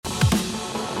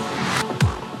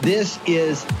This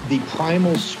is the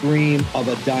primal scream of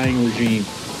a dying regime.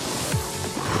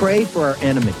 Pray for our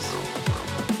enemies,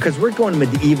 because we're going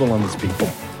medieval on these people.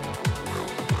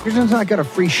 You're just not got a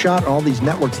free shot on all these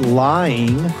networks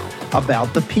lying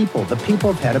about the people. The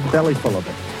people have had a belly full of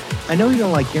it. I know you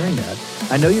don't like hearing that.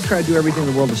 I know you try to do everything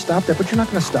in the world to stop that, but you're not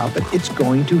going to stop it. It's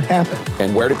going to happen.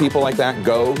 And where do people like that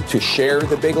go to share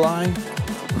the big lie?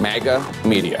 MAGA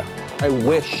media. I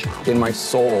wish, in my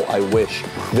soul, I wish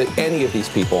that any of these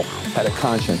people had a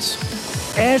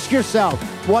conscience. Ask yourself,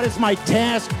 what is my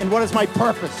task and what is my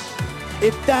purpose?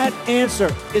 If that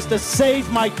answer is to save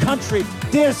my country,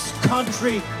 this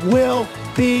country will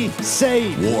be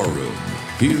saved. War Room.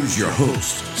 Here's your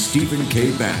host, Stephen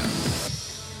K. Bannon.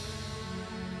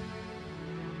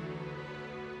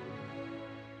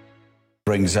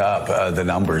 Brings up the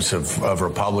numbers of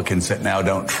Republicans that now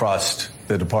don't trust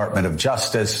the Department of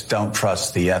Justice, don't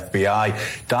trust the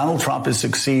FBI. Donald Trump has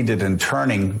succeeded in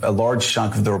turning a large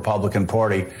chunk of the Republican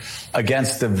Party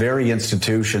against the very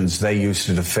institutions they used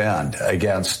to defend,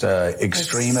 against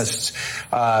extremists,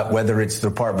 whether it's the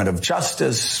Department of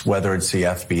Justice, whether it's the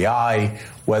FBI,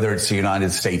 whether it's the United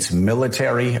States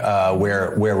military,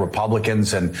 where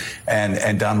Republicans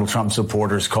and Donald Trump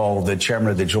supporters call the chairman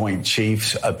of the Joint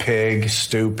Chiefs a pig,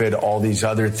 stupid, all these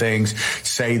other things,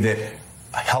 say that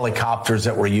helicopters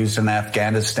that were used in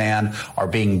Afghanistan are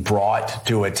being brought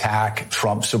to attack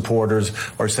Trump supporters,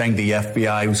 or saying the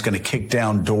FBI was going to kick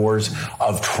down doors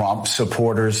of Trump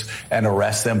supporters and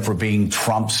arrest them for being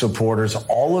Trump supporters.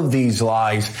 All of these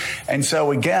lies. And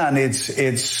so again, this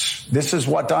is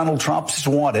what Donald Trump's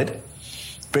wanted,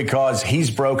 because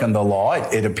he's broken the law.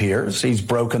 It appears he's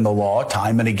broken the law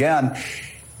time and again.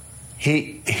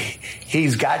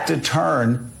 He's got to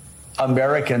turn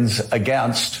Americans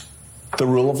against the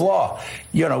rule of law.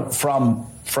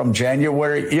 From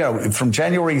January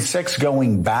 6th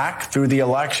going back through the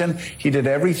election, he did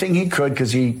everything he could, because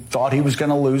he thought he was going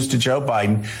to lose to Joe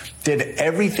Biden, did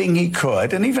everything he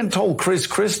could, and even told Chris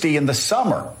Christie in the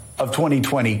summer of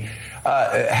 2020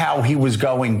 how he was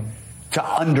going to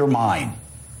undermine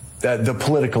the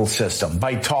political system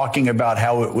by talking about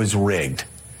how it was rigged.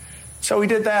 So he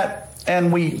did that,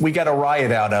 and we got a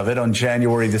riot out of it on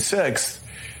January the 6th.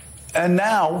 And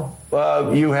now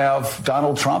you have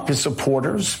Donald Trump, his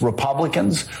supporters,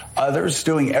 Republicans, others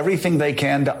doing everything they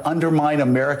can to undermine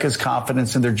America's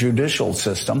confidence in their judicial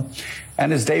system.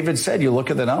 And as David said, you look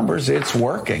at the numbers, it's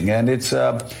working. And it's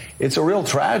a real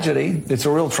tragedy. It's a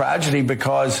real tragedy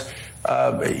because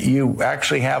you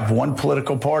actually have one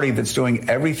political party that's doing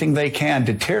everything they can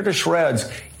to tear to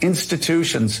shreds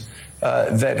institutions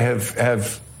that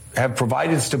have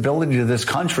provided stability to this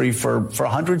country for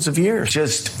hundreds of years.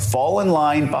 Just fall in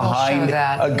line behind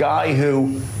a guy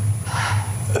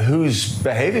who's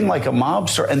behaving like a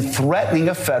mobster and threatening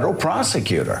a federal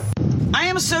prosecutor. I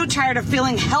am so tired of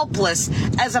feeling helpless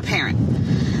as a parent.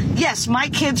 Yes, my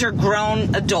kids are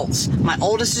grown adults. My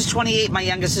oldest is 28, my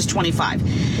youngest is 25.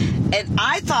 And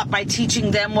I thought by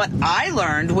teaching them what I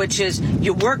learned, which is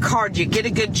you work hard, you get a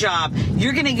good job,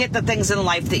 you're going to get the things in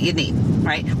life that you need,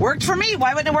 right? Worked for me.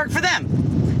 Why wouldn't it work for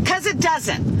them? Because it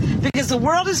doesn't. Because the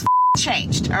world has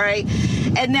changed, all right?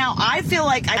 And now I feel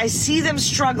like I see them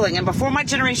struggling. And before my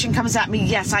generation comes at me,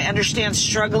 yes, I understand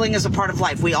struggling is a part of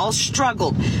life. We all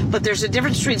struggled. But there's a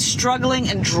difference between struggling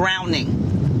and drowning.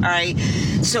 All right.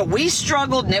 So we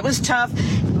struggled and it was tough.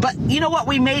 But you know what?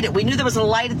 We made it. We knew there was a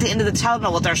light at the end of the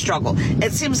tunnel with our struggle.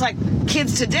 It seems like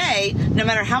kids today, no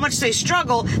matter how much they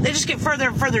struggle, they just get further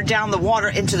and further down the water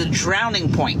into the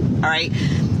drowning point. All right.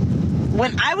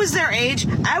 When I was their age,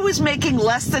 I was making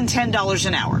less than $10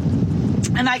 an hour.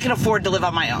 And I could afford to live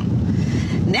on my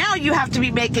own. Now you have to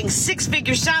be making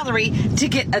six-figure salary to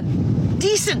get a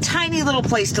decent, tiny little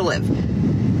place to live.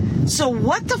 So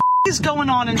what the is going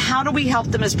on, and how do we help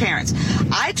them as parents?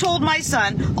 I told my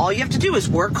son, all you have to do is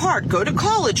work hard, go to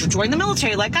college, or join the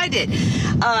military like I did.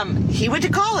 He went to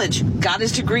college, got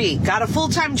his degree, got a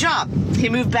full-time job. He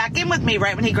moved back in with me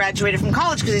right when he graduated from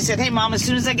college because he said, hey, Mom, as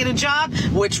soon as I get a job,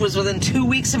 which was within 2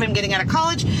 weeks of him getting out of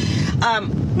college,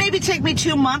 maybe take me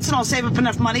 2 months and I'll save up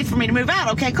enough money for me to move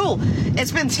out. Okay, cool.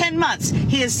 It's been 10 months.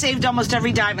 He has saved almost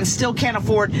every dime and still can't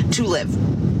afford to live.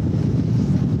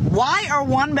 Why are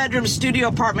one-bedroom studio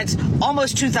apartments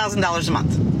almost $2,000 a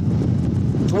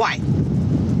month? Why?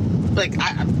 Like,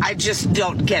 I just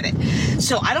don't get it.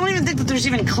 So I don't even think that there's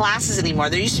even classes anymore.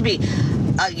 There used to be,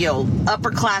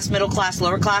 upper class, middle class,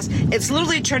 lower class. It's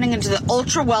literally turning into the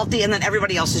ultra wealthy, and then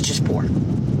everybody else is just poor.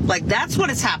 Like, that's what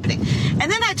is happening.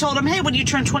 And then I told him, hey, when you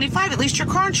turn 25, at least your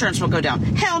car insurance will go down.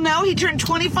 Hell no, he turned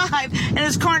 25 and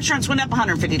his car insurance went up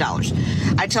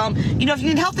 $150. I tell him, you know, if you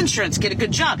need health insurance, get a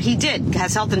good job. He did,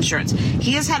 has health insurance.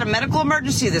 He has had a medical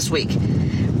emergency this week.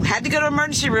 Had to go to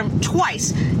emergency room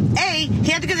twice.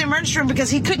 He had to go to the emergency room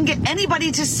because he couldn't get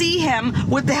anybody to see him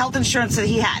with the health insurance that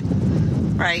he had.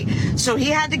 Right? So he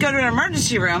had to go to an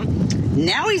emergency room.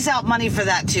 Now he's out money for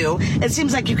that too. It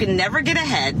seems like you can never get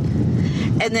ahead.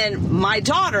 And then my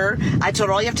daughter, I told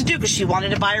her all you have to do because she wanted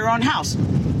to buy her own house.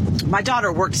 My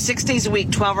daughter worked 6 days a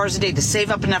week, 12 hours a day to save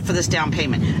up enough for this down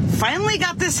payment. Finally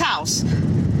got this house.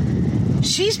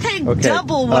 She's paying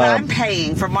double what I'm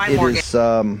paying for my mortgage. It's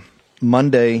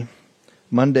Monday,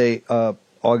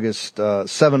 August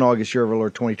 7 August, year of our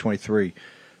Lord 2023.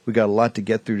 We got a lot to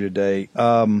get through today.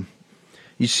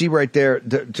 You see right there,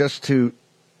 just to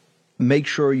make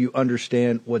sure you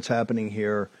understand what's happening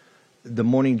here, the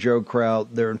Morning Joe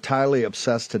crowd, they're entirely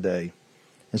obsessed today,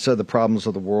 instead of the problems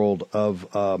of the world, of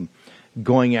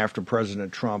going after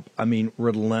President Trump, I mean,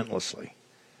 relentlessly.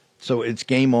 So it's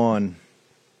game on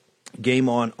the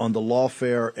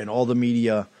lawfare and all the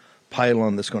media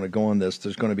pylon that's going to go on this.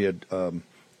 There's going to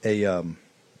be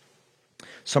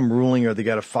some ruling, or they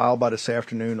got a file by this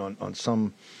afternoon on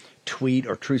some tweet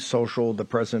or Truth Social that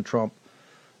President Trump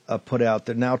put out.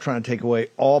 They're now trying to take away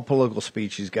all political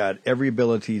speech. He's got every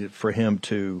ability for him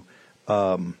to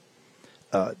talk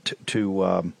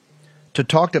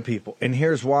to people. And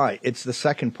here's why. It's the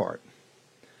second part.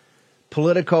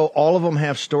 Politico, all of them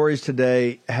have stories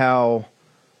today how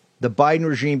the Biden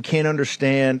regime can't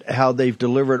understand how they've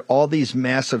delivered all these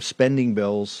massive spending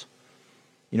bills,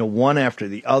 you know, one after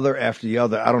the other. I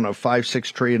don't know,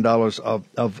 $5-6 trillion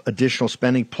of additional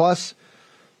spending, plus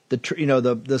the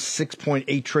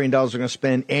 $6.8 trillion they're going to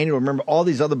spend annually. Remember, all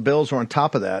these other bills are on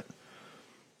top of that,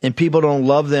 and people don't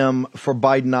love them for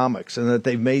Bidenomics, and that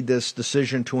they've made this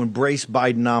decision to embrace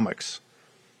Bidenomics.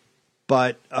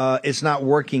 But it's not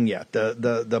working yet.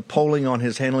 The polling on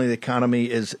his handling of the economy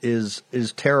is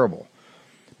terrible.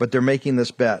 But they're making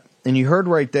this bet. And you heard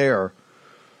right there,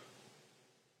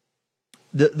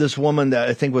 this woman that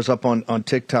I think was up on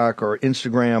TikTok or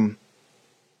Instagram,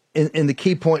 and the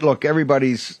key point, look,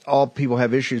 all people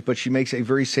have issues, but she makes a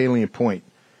very salient point.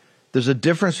 There's a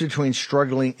difference between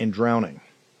struggling and drowning.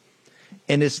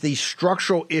 And it's these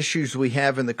structural issues we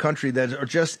have in the country that are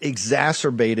just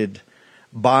exacerbated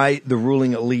by the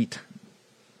ruling elite,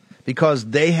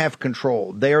 because they have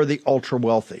control. They are the ultra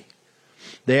wealthy.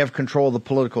 They have control of the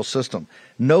political system.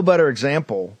 No better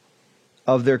example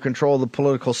of their control of the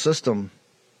political system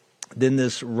than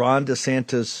this Ron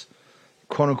DeSantis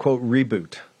quote unquote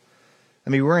reboot. I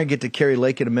mean, we're going to get to Carrie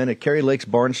Lake in a minute. Carrie Lake's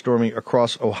barnstorming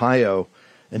across Ohio,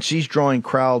 and she's drawing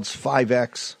crowds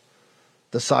 5x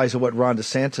the size of what Ron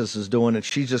DeSantis is doing, and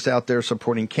she's just out there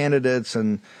supporting candidates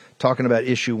and talking about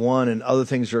issue one and other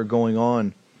things that are going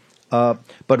on.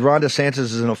 But Ron DeSantis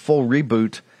is in a full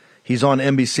reboot. He's on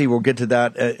NBC. We'll get to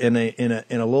that in a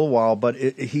little while. But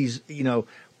he's,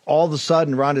 all of a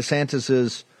sudden Ron DeSantis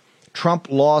is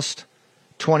Trump lost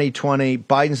 2020.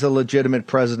 Biden's the legitimate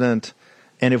president.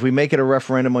 And if we make it a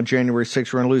referendum on January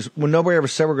 6th, we're going to lose. Well, nobody ever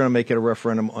said we're going to make it a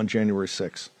referendum on January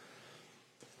 6th.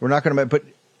 We're not going to but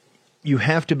you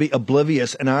have to be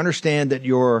oblivious. And I understand that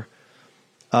your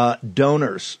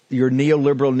donors, your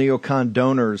neoliberal, neocon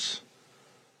donors,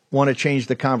 want to change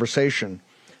the conversation.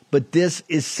 But this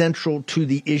is central to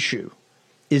the issue,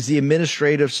 is the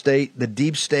administrative state, the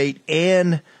deep state,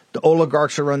 and the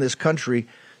oligarchs that run this country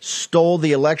stole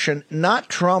the election. Not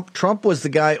Trump. Trump was the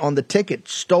guy on the ticket,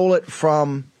 stole it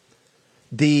from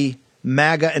the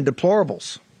MAGA and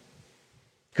deplorables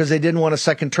because they didn't want a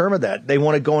second term of that. They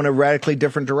want to go in a radically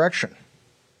different direction.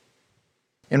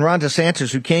 And Ron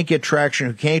DeSantis, who can't get traction,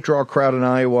 who can't draw a crowd in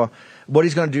Iowa, what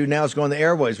he's going to do now is go on the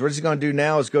airways. What he's going to do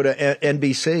now is go to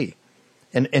NBC.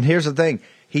 And here's the thing.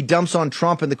 He dumps on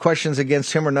Trump, and the questions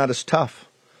against him are not as tough.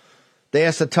 They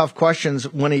ask the tough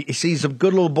questions when he sees a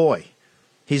good little boy.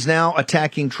 He's now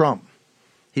attacking Trump.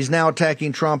 He's now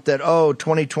attacking Trump that,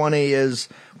 2020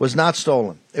 was not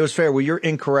stolen. It was fair. Well, you're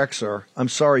incorrect, sir. I'm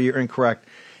sorry, you're incorrect.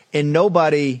 And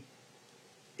nobody...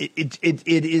 It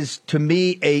is, to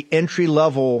me, a entry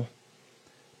level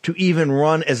to even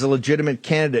run as a legitimate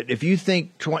candidate. If you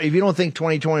don't think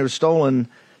 2020 was stolen,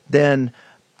 then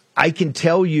I can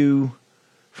tell you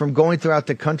from going throughout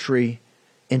the country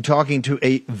and talking to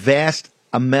a vast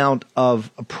amount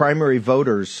of primary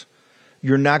voters,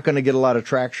 you're not going to get a lot of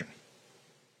traction.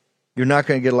 You're not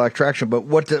going to get a lot of traction. But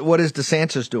what is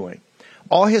DeSantis doing?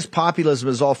 All his populism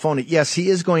is all phony. Yes, he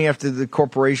is going after the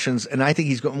corporations, and I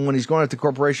think when he's going after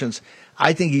corporations,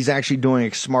 I think he's actually doing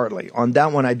it smartly. On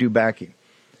that one, I do back him.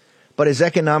 But his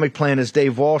economic plan, as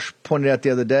Dave Walsh pointed out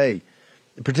the other day,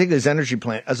 particularly his energy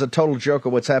plan, as a total joke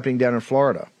of what's happening down in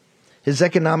Florida. His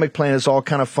economic plan is all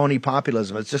kind of phony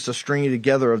populism. It's just a stringing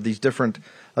together of these different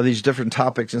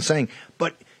topics and saying,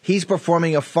 but he's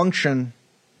performing a function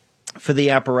for the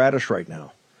apparatus right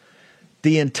now.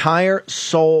 The entire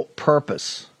sole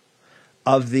purpose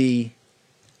of the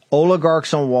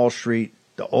oligarchs on Wall Street,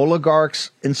 the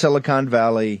oligarchs in Silicon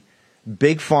Valley,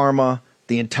 Big Pharma,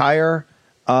 the entire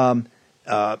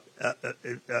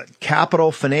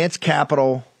capital, finance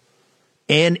capital,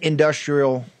 and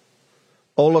industrial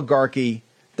oligarchy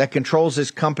that controls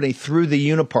this company through the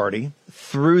uniparty,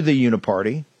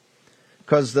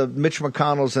 because the Mitch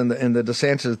McConnells and the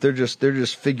DeSantis, they're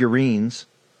just figurines,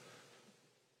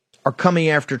 are coming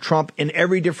after Trump in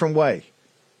every different way.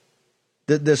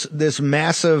 This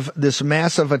massive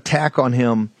attack on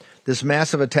him,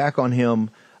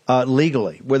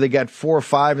 legally, where they got 4 or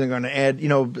 5, and they're going to add,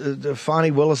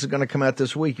 Fani Willis is going to come out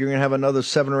this week. You're going to have another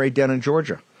 7 or 8 down in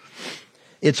Georgia.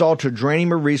 It's all to drain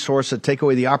him of resources, take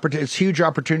away the opportunity. It's huge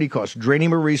opportunity cost. Drain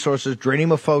him of resources, drain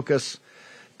him of focus,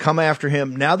 come after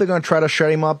him. Now they're going to try to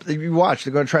shut him up. You watch.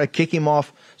 They're going to try to kick him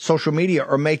off social media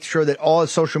or make sure that all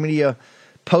his social media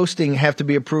posting have to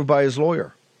be approved by his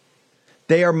lawyer.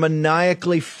 They are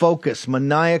maniacally focused on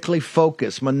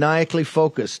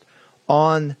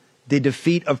the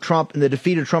defeat of Trump, and the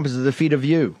defeat of Trump is the defeat of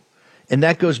you. And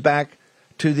that goes back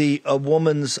to the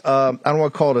woman's, I don't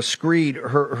want to call it a screed,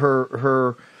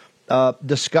 her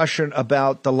discussion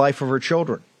about the life of her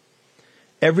children.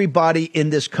 Everybody in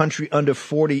this country under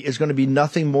 40 is going to be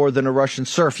nothing more than a Russian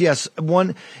serf. Yes,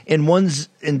 ones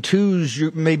and twos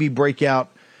you maybe break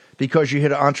out because you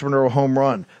hit an entrepreneurial home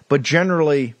run. But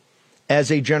generally,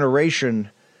 as a generation,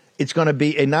 it's going to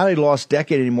be not a lost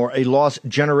decade anymore, a lost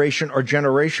generation or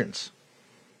generations.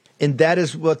 And that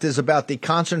is what is about, the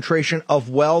concentration of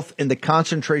wealth and the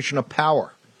concentration of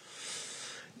power.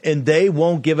 And they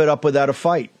won't give it up without a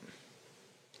fight.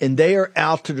 And they are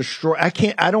out to destroy.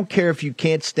 I don't care if you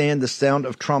can't stand the sound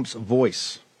of Trump's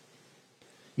voice.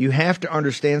 You have to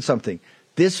understand something.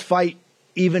 This fight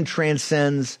even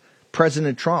transcends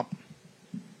President Trump.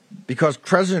 Because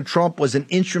President Trump was an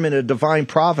instrument of divine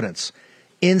providence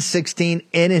in 16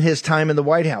 and in his time in the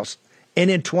White House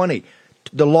and in 20.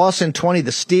 The loss in 20,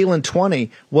 the steal in 20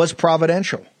 was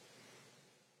providential.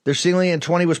 Their stealing in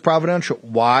 20 was providential.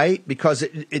 Why? Because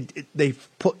they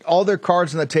put all their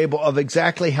cards on the table of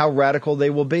exactly how radical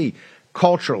they will be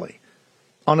culturally,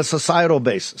 on a societal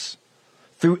basis,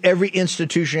 through every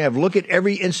institution you have. Look at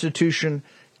every institution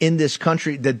in this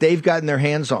country that they've gotten their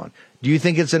hands on. Do you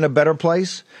think it's in a better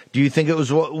place? Do you think it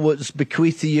was what was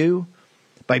bequeathed to you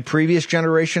by previous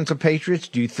generations of patriots?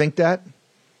 Do you think that?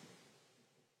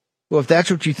 Well, if that's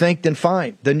what you think, then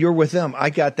fine. Then you're with them. I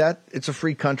got that. It's a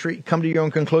free country. Come to your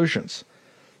own conclusions.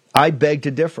 I beg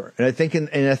to differ. And I think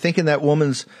in that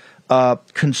woman's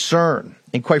concern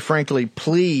and, quite frankly,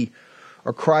 plea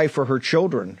or cry for her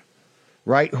children,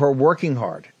 right, who are working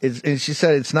hard. And she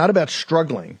said it's not about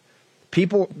struggling.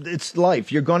 People, it's life.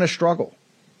 You're going to struggle.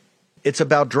 It's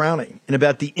about drowning and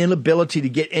about the inability to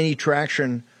get any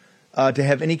traction, to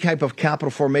have any type of capital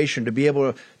formation, to be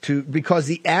able to because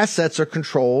the assets are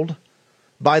controlled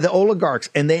by the oligarchs,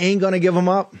 and they ain't going to give them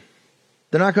up.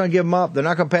 They're not going to give them up. They're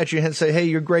not going to pat you on the head and say, hey,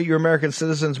 you're great. You're American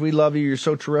citizens. We love you. You're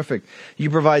so terrific.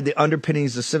 You provide the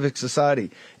underpinnings of civic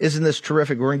society. Isn't this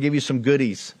terrific? We're going to give you some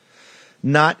goodies.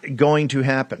 Not going to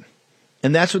happen.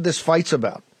 And that's what this fight's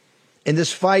about. And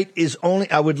this fight is only,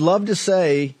 I would love to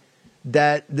say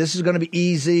that this is going to be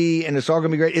easy and it's all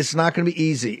going to be great. It's not going to be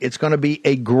easy. It's going to be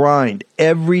a grind.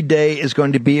 Every day is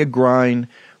going to be a grind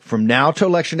from now to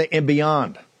election day and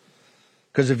beyond.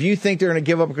 Because if you think they're going to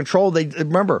give up control, they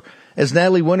remember, as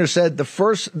Natalie Winter said, the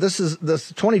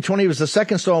 2020 was the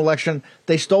second stolen election.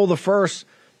 They stole the first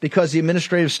because the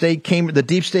administrative state came, the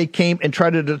deep state came and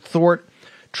tried to thwart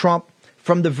Trump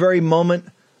from the very moment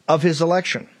of his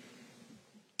election.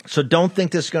 So don't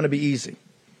think this is going to be easy.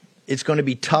 It's going to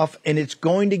be tough, and it's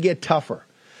going to get tougher.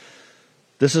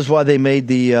 This is why they made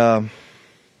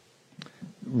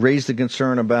raised the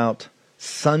concern about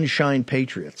sunshine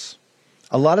patriots.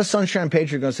 A lot of sunshine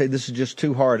patriots are going to say, this is just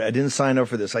too hard. I didn't sign up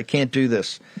for this. I can't do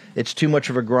this. It's too much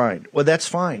of a grind. Well, that's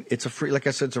fine. It's a free, like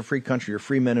I said, it's a free country. You're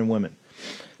free men and women.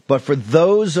 But for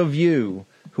those of you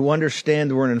who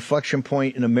understand we're an inflection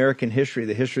point in American history,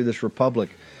 the history of this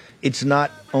republic, it's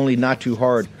not only not too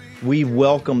hard. We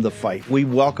welcome the fight. We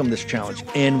welcome this challenge,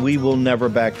 and we will never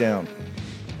back down.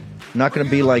 Not going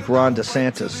to be like Ron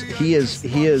DeSantis.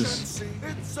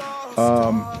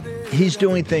 He's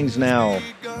doing things now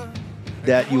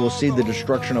that you will see the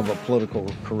destruction of a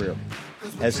political career.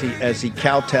 as he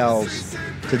kowtows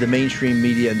to the mainstream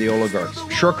media and the oligarchs.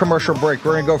 Short commercial break.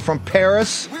 We're going to go from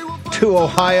Paris to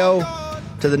Ohio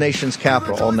to the nation's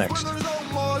capital. All next.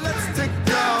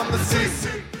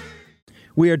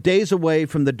 We are days away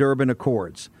from the Durban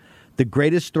Accords, the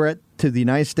greatest threat to the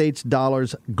United States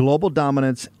dollar's global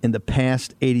dominance in the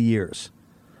past 80 years.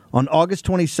 On August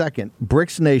 22nd,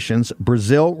 BRICS nations,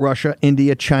 Brazil, Russia,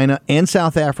 India, China, and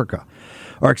South Africa,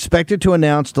 are expected to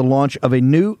announce the launch of a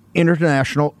new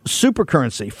international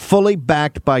supercurrency fully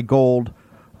backed by gold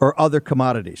or other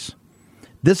commodities.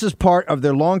 This is part of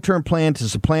their long-term plan to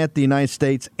supplant the United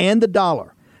States and the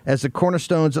dollar as the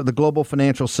cornerstones of the global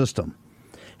financial system.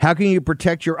 How can you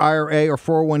protect your IRA or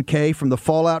 401k from the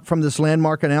fallout from this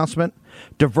landmark announcement?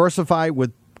 Diversify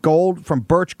with gold from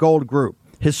Birch Gold Group.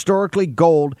 Historically,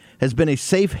 gold has been a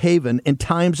safe haven in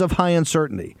times of high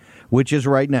uncertainty, which is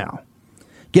right now.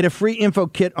 Get a free info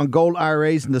kit on gold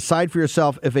IRAs and decide for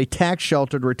yourself if a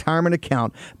tax-sheltered retirement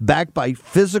account backed by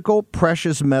physical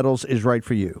precious metals is right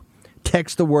for you.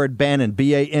 Text the word Bannon,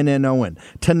 B-A-N-N-O-N,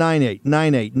 to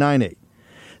 989898.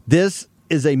 This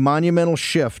is a monumental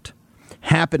shift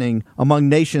happening among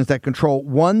nations that control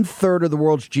 1/3 of the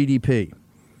world's GDP.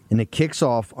 And it kicks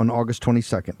off on August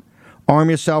 22nd.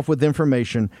 Arm yourself with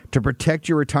information to protect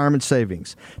your retirement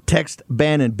savings. Text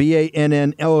Bannon,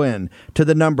 B-A-N-N-O-N, to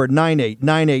the number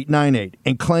 989898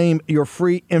 and claim your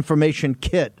free information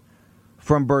kit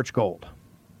from Birch Gold.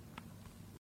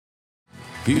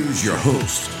 Here's your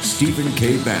host, Stephen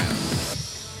K. Bannon.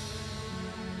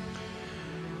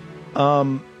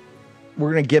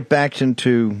 We're going to get back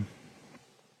into,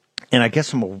 and I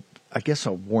guess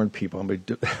I'll warn people.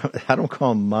 I don't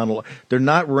call them monologues. They're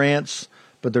not rants,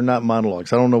 but they're not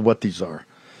monologues. I don't know what these are.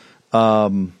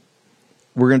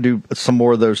 We're going to do some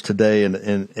more of those today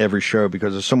in every show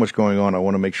because there's so much going on. I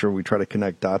want to make sure we try to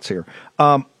connect dots here.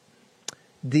 I'm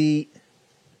going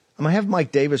to have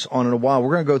Mike Davis on in a while.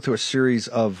 We're going to go through a series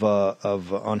of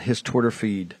on his Twitter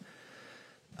feed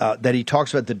that he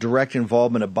talks about the direct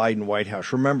involvement of Biden White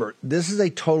House. Remember, this is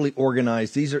a totally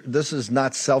organized. This is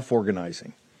not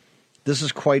self-organizing. This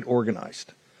is quite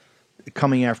organized,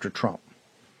 coming after Trump.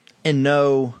 And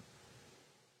no,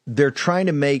 they're trying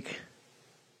to make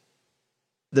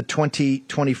the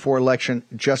 2024 election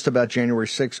just about January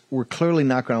 6th. We're clearly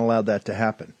not going to allow that to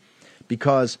happen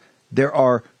because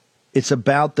it's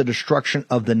about the destruction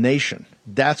of the nation.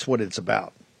 That's what it's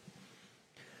about.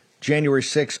 January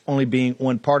 6th only being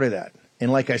one part of that.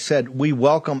 And like I said, we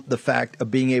welcome the fact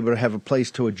of being able to have a place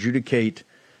to adjudicate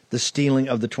the stealing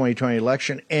of the 2020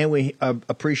 election, and we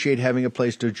appreciate having a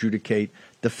place to adjudicate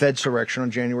the Fed's direction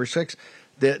on January 6th.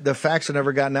 The facts have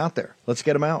never gotten out there. Let's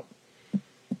get them out.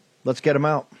 Let's get them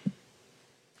out.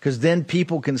 Because then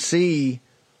people can see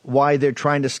why they're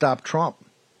trying to stop Trump.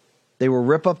 They will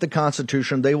rip up the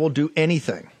Constitution. They will do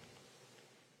anything.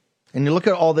 And you look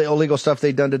at all the illegal stuff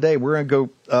they've done today. We're going to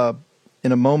go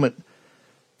in a moment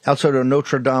outside of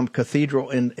Notre Dame Cathedral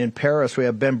in Paris. We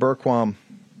have Ben Berquam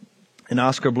and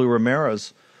Oscar Blue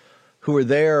Ramirez, who are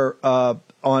there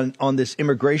on this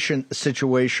immigration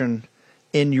situation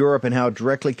in Europe and how it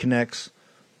directly connects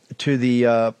to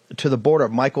the border.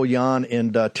 Michael Yan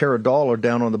and Tara Dahl are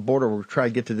down on the border. We'll try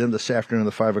to get to them this afternoon in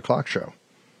the 5 o'clock show.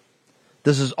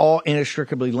 This is all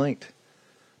inextricably linked.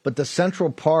 But the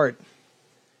central part,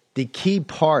 the key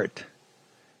part,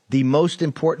 the most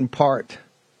important part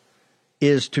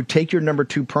is to take your number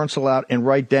 2 pencil out and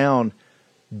write down,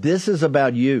 this is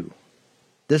about you.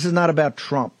 This is not about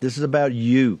Trump. This is about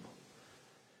you.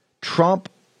 Trump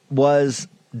was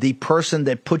the person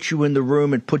that put you in the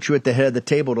room and put you at the head of the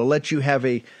table to let you have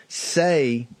a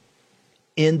say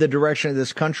in the direction of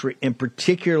this country, and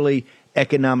particularly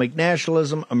economic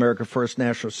nationalism, America First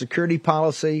national security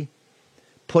policy,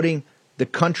 putting the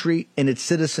country and its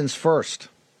citizens first.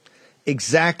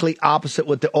 Exactly opposite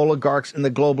what the oligarchs and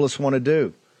the globalists want to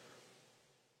do.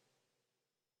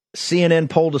 CNN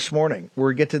poll this morning.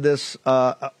 We'll get to this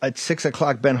at 6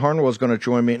 o'clock. Ben Harnwell is going to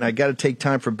join me, and I got to take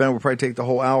time for Ben. We'll probably take the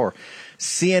whole hour.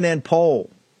 CNN poll.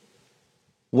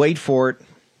 Wait for it.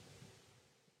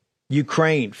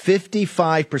 Ukraine.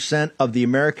 55% of the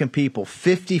American people,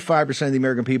 55% of the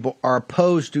American people are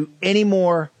opposed to any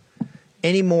more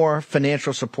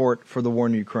financial support for the war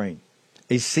in Ukraine.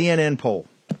 A CNN poll.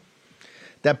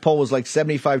 That poll was like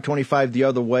 75-25 the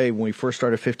other way when we first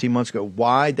started 15 months ago.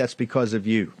 Why? That's because of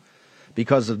you.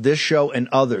 Because of this show and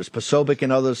others, Posobiec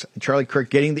and others, Charlie Kirk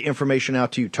getting the information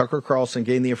out to you, Tucker Carlson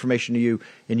getting the information to you,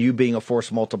 and you being a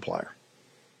force multiplier.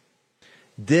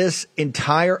 This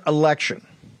entire election,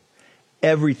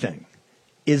 everything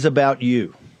is about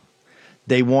you.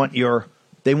 They want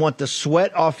the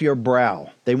sweat off your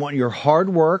brow. They want your hard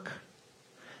work.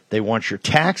 They want your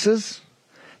taxes.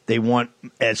 They want,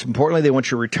 as importantly, they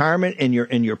want your retirement and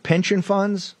your pension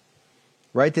funds,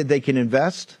 right, that they can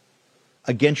invest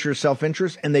against your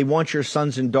self-interest. And they want your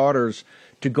sons and daughters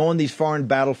to go on these foreign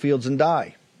battlefields and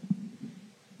die.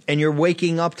 And you're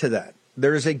waking up to that.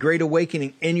 There is a great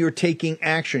awakening, and you're taking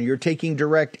action. You're taking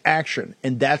direct action.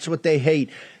 And that's what they hate.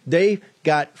 They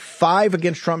got 5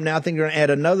 against Trump. Now I think they're going to add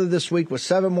another this week with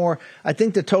 7 more. I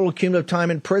think the total cumulative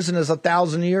time in prison is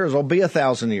 1,000 years. It'll be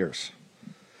 1,000 years.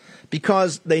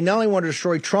 Because they not only want to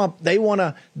destroy Trump, they want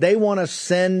to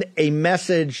send a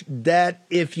message that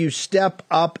if you step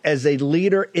up as a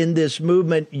leader in this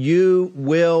movement, you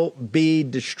will be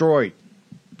destroyed.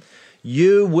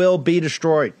 You will be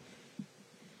destroyed.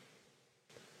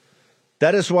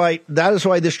 That is why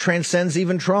this transcends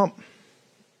even Trump.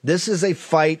 This is a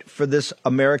fight for this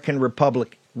American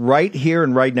republic right here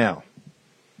and right now.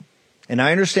 And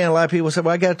I understand a lot of people say,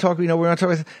 well, I got to talk, we're not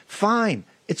talking. Fine.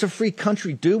 It's a free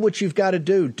country. Do what you've got to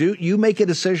do. You make a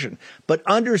decision. But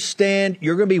understand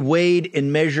you're going to be weighed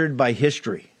and measured by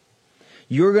history.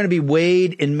 You're going to be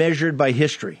weighed and measured by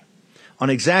history on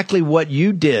exactly what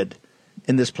you did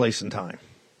in this place and time.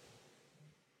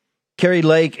 Kari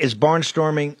Lake is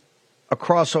barnstorming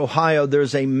across Ohio.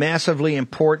 There's a massively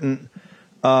important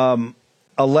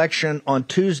election on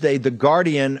Tuesday. The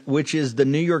Guardian, which is the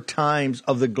New York Times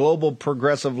of the global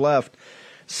progressive left,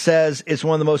 says it's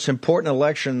one of the most important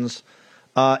elections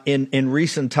in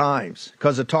recent times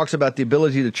because it talks about the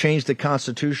ability to change the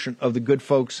constitution of the good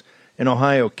folks in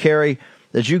Ohio. Kari,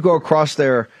 as you go across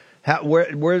there,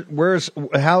 where's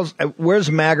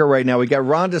MAGA right now? We got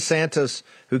Ron DeSantis,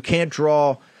 who can't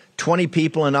draw 20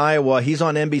 people in Iowa. He's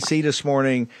on NBC this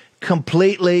morning,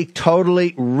 completely,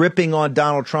 totally ripping on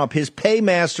Donald Trump. His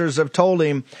paymasters have told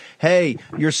him, hey,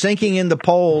 you're sinking in the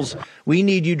polls. We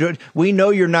need you to, we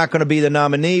know you're not going to be the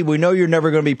nominee. We know you're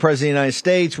never going to be president of the United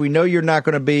States. We know you're not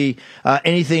going to be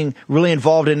anything really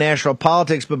involved in national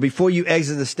politics. But before you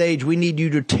exit the stage, we need you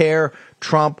to tear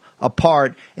Trump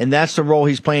apart. And that's the role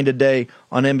he's playing today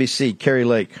on NBC. Kari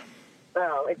Lake.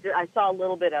 Well, I saw a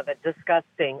little bit of it.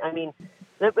 Disgusting. I mean,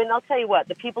 and I'll tell you what,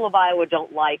 the people of Iowa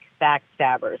don't like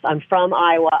backstabbers. I'm from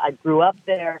Iowa. I grew up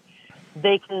there.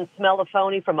 They can smell a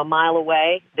phony from a mile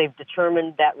away. They've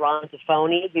determined that Ron's a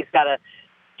phony. He's got to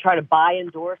try to buy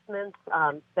endorsements,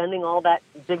 spending all that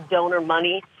big donor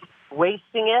money,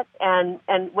 wasting it. And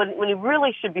when he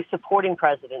really should be supporting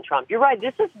President Trump. You're right.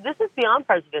 This is beyond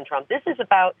President Trump. This is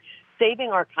about saving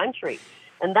our country.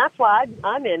 And that's why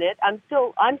I'm in it. I'm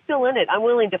still in it. I'm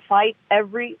willing to fight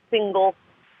every single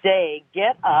day.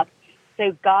 Get up,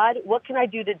 say, God, what can I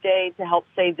do today to help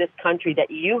save this country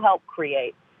that you helped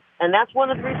create? And that's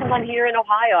one of the reasons I'm here in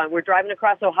Ohio. And we're driving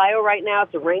across Ohio right now.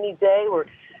 It's a rainy day. We're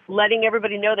letting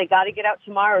everybody know they got to get out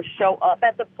tomorrow, show up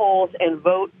at the polls, and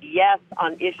vote yes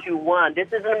on issue 1. This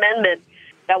is an amendment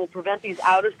that will prevent these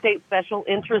out-of-state special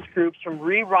interest groups from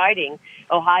rewriting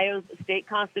Ohio's state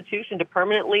constitution to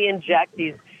permanently inject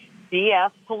these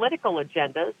BS political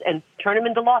agendas and turn them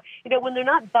into law. You know, when they're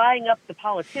not buying up the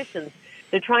politicians,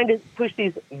 they're trying to push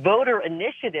these voter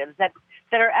initiatives that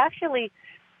are actually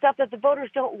stuff that the voters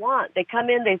don't want. They come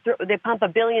in, they pump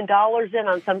 $1 billion in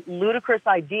on some ludicrous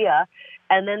idea,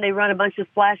 and then they run a bunch of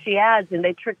flashy ads and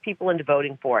they trick people into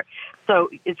voting for it. So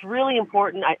it's really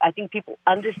important. I think people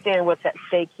understand what's at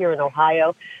stake here in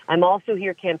Ohio. I'm also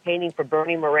here campaigning for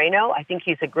Bernie Moreno. I think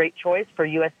he's a great choice for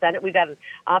U.S. Senate. We've got an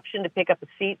option to pick up a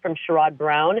seat from Sherrod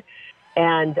Brown.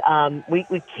 And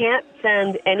we can't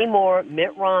send any more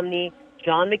Mitt Romney,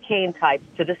 John McCain types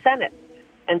to the Senate.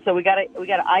 And so we got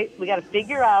to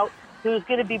figure out who's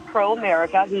going to be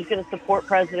pro-America, who's going to support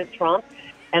President Trump.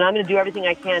 And I'm going to do everything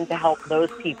I can to help those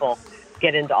people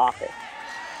get into office.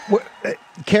 Well,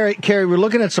 Kari, we're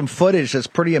looking at some footage that's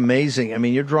pretty amazing. I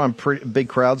mean, you're drawing big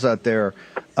crowds out there.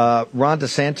 Ron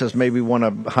DeSantis maybe want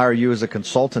to hire you as a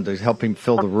consultant to help him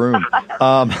fill the room.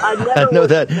 I know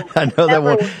that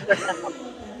one.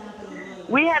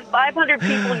 We had 500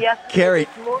 people yesterday. Kari.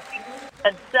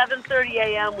 At 7:30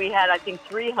 a.m., we had, I think,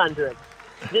 300.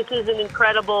 This is an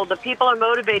incredible. The people are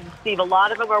motivated, Steve. A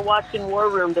lot of them are watching War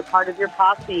Room. They're part of your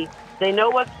posse. They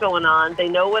know what's going on. They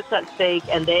know what's at stake,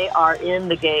 and they are in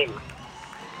the game.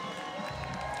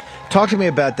 Talk to me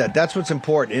about that. That's what's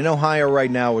important. In Ohio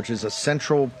right now, which is a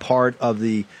central part of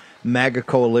the MAGA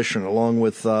coalition, along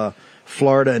with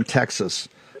Florida and Texas,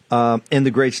 in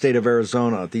the great state of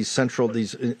Arizona, these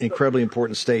incredibly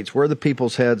important states. Where are the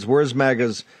people's heads? Where's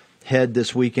MAGA's head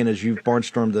this weekend as you've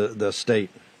barnstormed the state?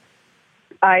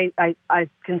 I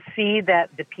can see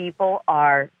that the people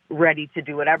are ready to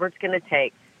do whatever it's going to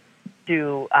take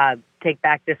to take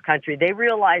back this country. They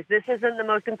realize this isn't the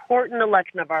most important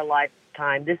election of our life.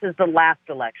 time. This is the last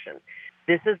election.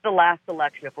 This is the last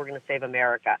election if we're going to save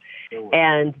America.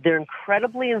 And they're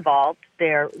incredibly involved.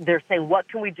 They're saying, what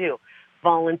can we do?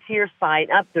 Volunteers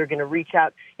sign up. They're going to reach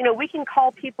out. You know, we can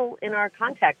call people in our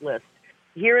contact list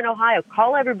here in Ohio.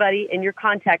 Call everybody in your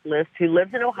contact list who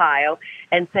lives in Ohio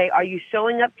and say, are you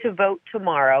showing up to vote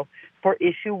tomorrow for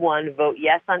issue 1? Vote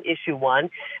yes on issue 1.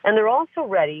 And they're also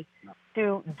ready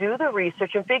to do the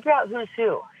research and figure out who's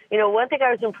who. You know, one thing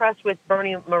I was impressed with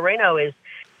Bernie Moreno is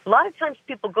a lot of times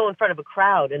people go in front of a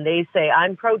crowd and they say,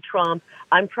 I'm pro-Trump,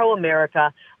 I'm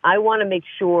pro-America. I want to make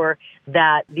sure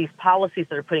that these policies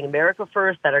that are putting America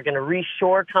first, that are going to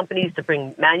reshore companies to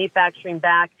bring manufacturing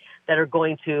back, that are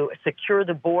going to secure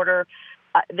the border.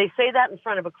 They say that in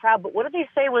front of a crowd, but what do they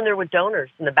say when they're with donors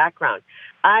in the background?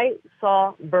 I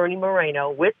saw Bernie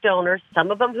Moreno with donors, some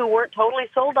of them who weren't totally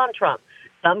sold on Trump,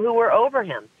 some who were over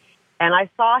him. And I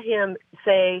saw him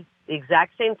say the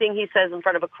exact same thing he says in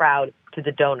front of a crowd to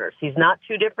the donors. He's not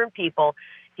two different people.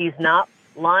 He's not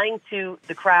lying to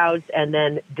the crowds and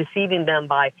then deceiving them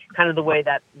by kind of the way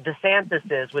that DeSantis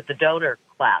is with the donor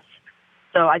class.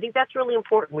 So I think that's really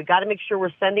important. We got to make sure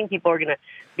we're sending people who are going to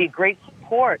be great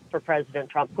support for President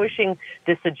Trump, pushing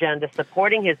this agenda,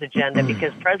 supporting his agenda,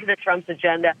 because President Trump's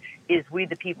agenda is we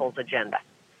the people's agenda.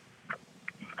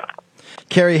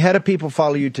 Carrie, how do people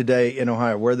follow you today in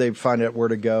Ohio? Where they find out where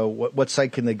to go? What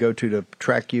site can they go to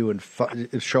track you and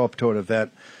show up to an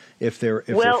event if they're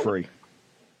free?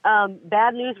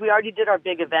 Bad news, we already did our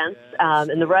big events,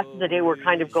 and the rest of the day we're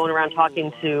kind of going around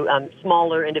talking to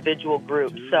smaller individual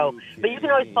groups. So, but you can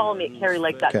always follow me at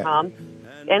carrielake.com. Okay.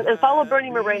 And follow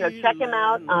Bernie Moreno. Check him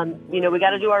out. We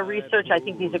got to do our research. I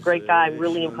think he's a great guy. I'm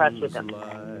really impressed with him.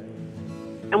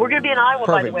 And we're going to be in Iowa,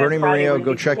 by the way. Bernie Moreno,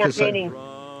 go check his site.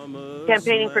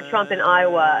 Campaigning for Trump in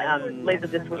Iowa later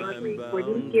this week. We're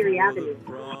in Erie Avenue.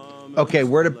 Okay,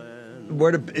 where do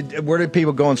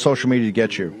people go on social media to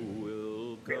get you?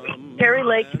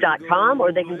 CarrieLake.com,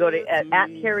 or they can go to at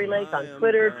Carrie Lake on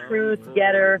Twitter, Truth,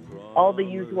 Getter, all the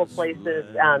usual places.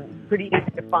 Pretty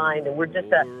easy to find. And we're just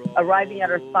arriving at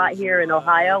our spot here in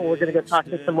Ohio, and we're going to go talk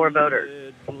to some more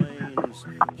voters.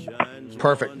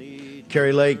 Perfect.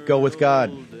 Carrie Lake, go with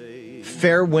God.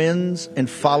 Fair winds and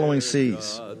following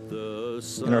seas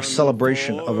in our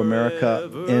celebration of America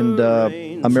and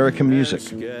American music.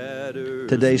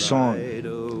 Today's song,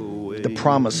 The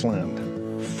Promised Land.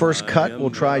 First cut,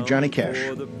 we'll try Johnny Cash.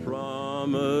 The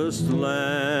promised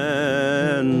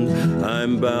land,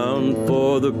 I'm bound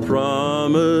for the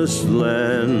promised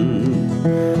land.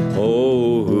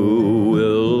 Oh, who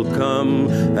will come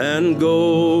and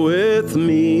go with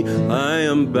me? I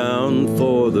am bound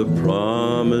for the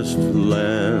promised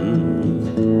land.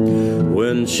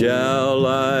 When shall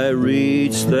I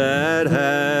reach that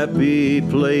happy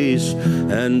place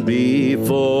and be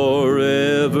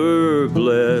forever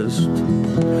blessed?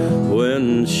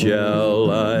 When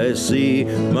shall I see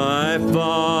my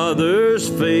Father's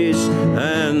face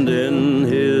and in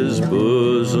his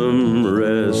bosom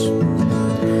rest?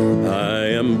 I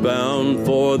am bound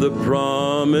for the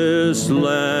promised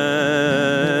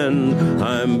land.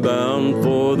 I'm bound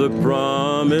for the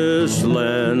promised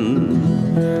land.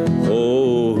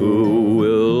 Oh, who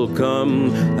will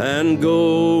come and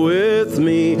go with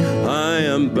me? I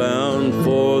am bound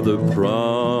for the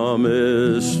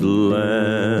promised land.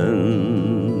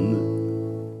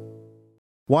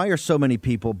 Why are so many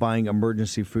people buying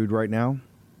emergency food right now?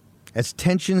 As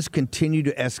tensions continue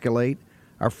to escalate,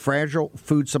 our fragile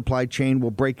food supply chain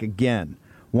will break again.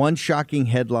 One shocking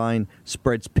headline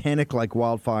spreads panic like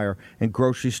wildfire, and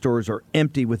grocery stores are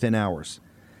empty within hours.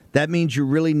 That means you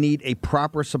really need a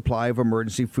proper supply of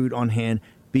emergency food on hand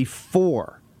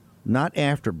before, not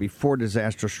after, before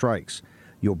disaster strikes.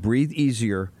 You'll breathe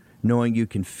easier knowing you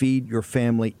can feed your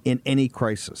family in any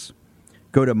crisis.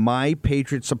 Go to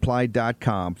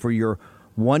mypatriotsupply.com for your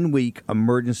 1-week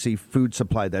emergency food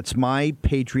supply. That's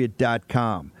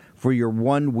mypatriot.com for your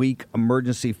 1-week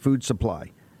emergency food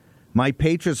supply. My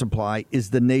Patriot Supply is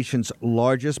the nation's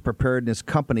largest preparedness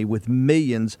company with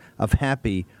millions of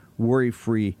happy,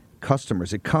 worry-free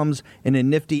customers. It comes in a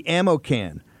nifty ammo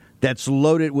can that's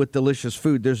loaded with delicious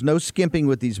food. There's no skimping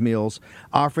with these meals,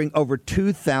 offering over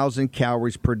 2,000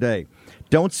 calories per day.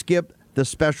 Don't skip the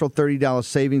special $30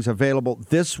 savings available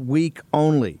this week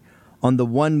only on the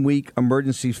 1-week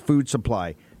emergency food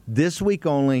supply. This week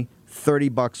only,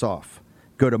 $30 off.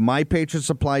 Go to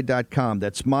mypatriotsupply.com.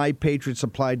 That's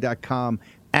mypatriotsupply.com.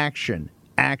 Action,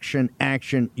 action,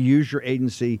 action. Use your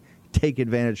agency. Take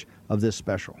advantage of this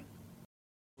special.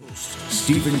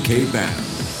 Stephen K. Bannon.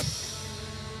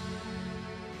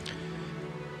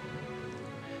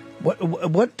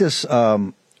 What this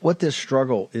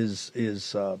struggle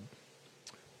is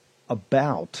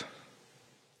about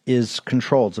is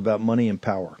control. It's about money and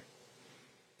power.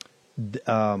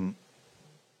 And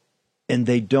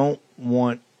they don't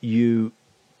want you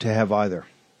to have either.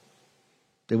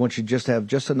 They want you just to have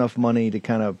just enough money to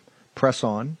kind of press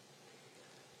on,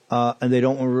 and they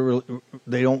don't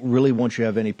really want you to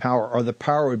have any power. Or the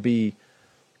power would be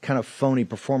kind of phony,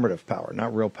 performative power,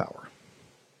 not real power.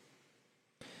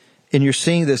 And you're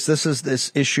seeing this. This is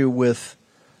this issue with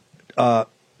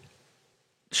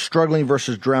struggling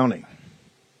versus drowning.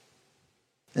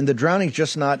 And the drowning is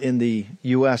just not in the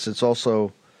U.S. It's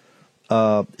also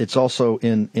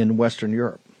in Western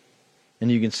Europe,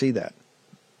 and you can see that.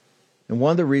 And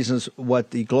one of the reasons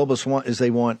what the globalists want is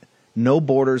they want no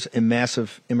borders and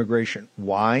massive immigration.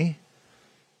 Why?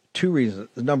 2 reasons.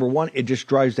 Number one, it just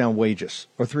drives down wages.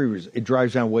 Or 3 reasons. It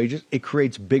drives down wages. It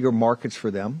creates bigger markets for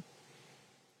them,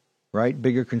 right?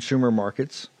 Bigger consumer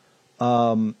markets.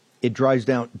 It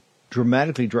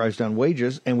dramatically drives down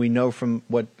wages. And we know from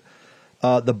what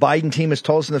the Biden team has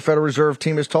told us and the Federal Reserve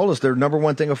team has told us, their number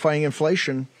one thing of fighting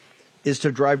inflation is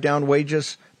to drive down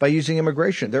wages by using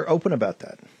immigration. They're open about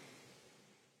that.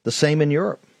 The same in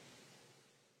Europe.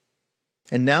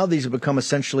 And now these have become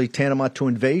essentially tantamount to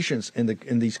invasions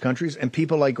in these countries, and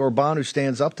people like Orban, who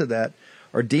stands up to that,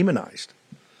 are demonized.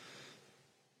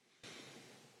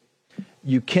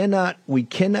 We cannot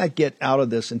get out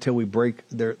of this until we break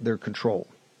their control.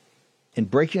 And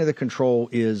breaking of the control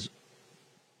is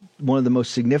one of the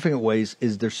most significant ways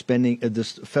is their spending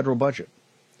this federal budget.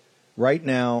 Right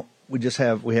now, we have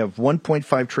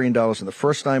 $1.5 trillion in the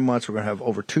first 9 months. We're going to have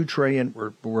over $2 trillion.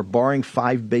 We're borrowing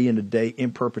 $5 billion a day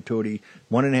in perpetuity,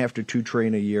 $1.5 to $2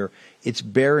 trillion a year. It's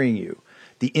burying you.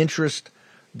 The interest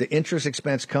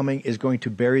expense coming is going to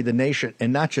bury the nation,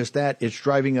 and not just that, it's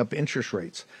driving up interest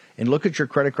rates. And look at your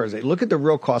credit cards. Look at the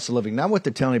real cost of living, not what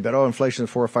they're telling you about. Oh, inflation is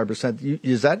 4 or 5%.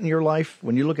 Is that in your life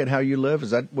when you look at how you live?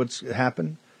 Is that what's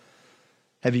happened?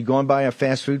 Have you gone by a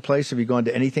fast food place? Have you gone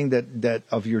to anything that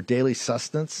of your daily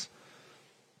sustenance?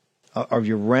 Of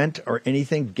your rent or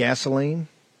anything, gasoline,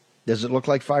 does it look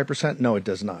like 5%? No, it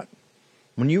does not.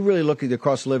 When you really look at the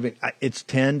cost of living, it's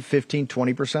 10, 15,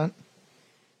 20%.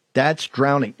 That's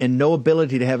drowning, and no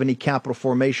ability to have any capital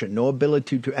formation, no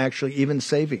ability to actually, even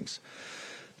savings,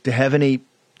 to have any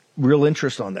real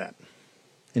interest on that,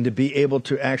 and to be able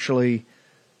to actually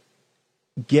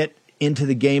get into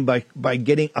the game by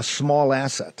getting a small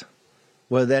asset,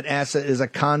 whether that asset is a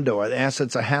condo or the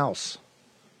asset's a house.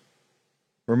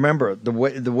 Remember, the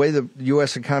way the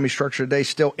U.S. economy is structured today,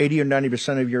 still 80 or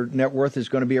 90% of your net worth is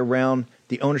going to be around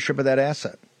the ownership of that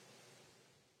asset.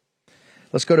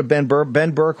 Let's go to Ben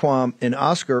Berquam and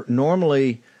Oscar.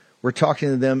 Normally, we're talking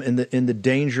to them in the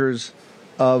dangers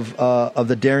of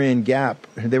the Darien Gap.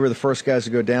 They were the first guys to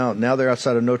go down. Now they're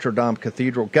outside of Notre Dame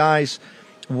Cathedral. Guys,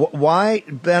 why,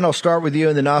 Ben, I'll start with you,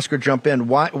 and then Oscar jump in.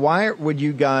 Why would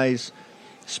you guys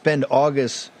spend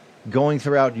August going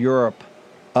throughout Europe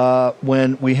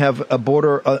when we have a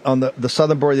border on the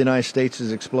southern border of the United States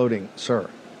is exploding, sir?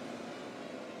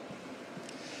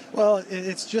 Well,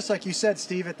 it's just like you said,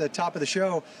 Steve, at the top of the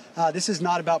show. This is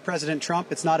not about President Trump.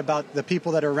 It's not about the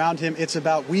people that are around him. It's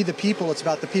about we the people. It's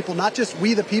about the people, not just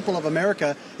we the people of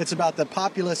America. It's about the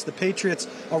populace, the patriots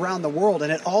around the world.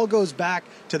 And it all goes back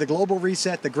to the global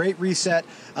reset, the Great Reset,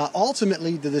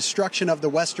 ultimately the destruction of the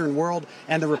Western world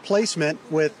and the replacement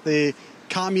with the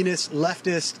communist,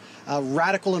 leftist,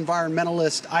 radical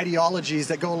environmentalist ideologies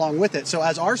that go along with it. So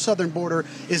as our southern border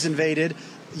is invaded,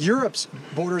 Europe's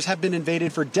borders have been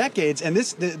invaded for decades, and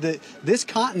this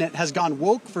continent has gone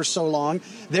woke for so long.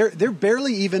 They're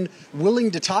barely even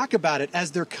willing to talk about it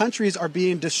as their countries are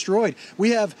being destroyed. We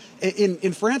have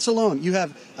in France alone, you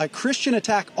have a Christian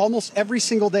attack almost every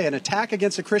single day, an attack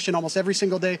against a Christian almost every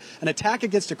single day, an attack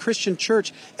against a Christian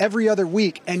church every other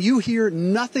week, and you hear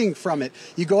nothing from it.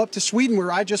 You go up to Sweden,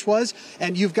 where I just was,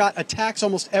 and you've got attacks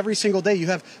almost every single day. You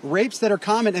have rapes that are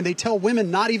common, and they tell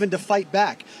women not even to fight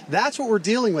back. That's what we're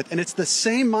dealing with, and it's the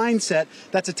same mindset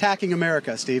that's attacking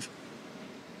America, Steve.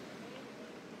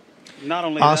 Not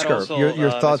only Oscar, that, also, your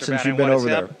thoughts Mr. since Bannon, you've been over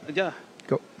there. Yeah.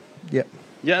 Go. Yeah.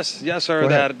 Yes, sir.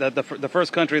 That the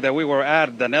first country that we were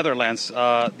at, the Netherlands,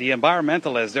 the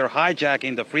environmentalists, they're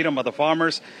hijacking the freedom of the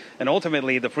farmers and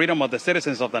ultimately the freedom of the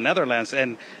citizens of the Netherlands.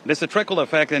 And there's a trickle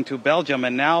effect into Belgium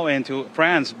and now into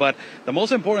France. But the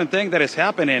most important thing that is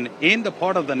happening in the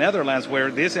part of the Netherlands where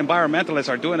these environmentalists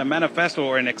are doing a manifesto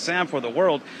or an exam for the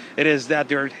world, it is that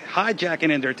they're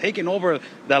hijacking and they're taking over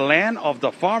the land of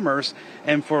the farmers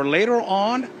and for later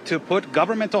on to put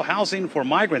governmental housing for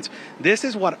migrants. This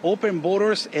is what open borders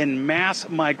forced and mass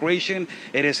migration.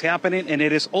 It is happening, and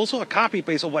it is also a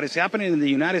copy-paste of what is happening in the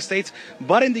United States.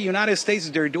 But in the United States,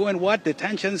 they're doing what?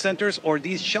 Detention centers or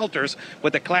these shelters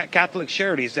with the Catholic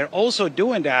charities. They're also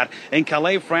doing that in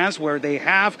Calais, France, where they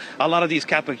have a lot of these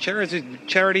Catholic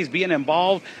charities being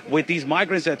involved with these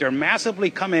migrants that they're massively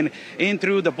coming in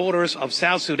through the borders of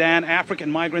South Sudan,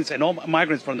 African migrants, and all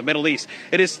migrants from the Middle East.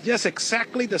 It is just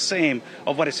exactly the same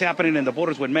of what is happening in the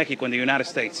borders with Mexico and the United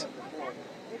States.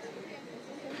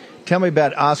 Tell me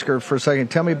about Oscar for a second.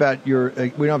 Tell me about your.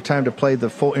 We don't have time to play the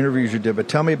full interviews you did, but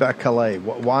tell me about Calais.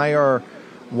 Why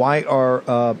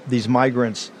are these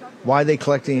migrants? Why are they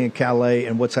collecting in Calais,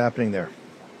 and what's happening there?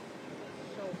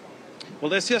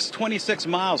 Well, it's just 26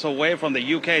 miles away from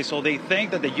the UK, so they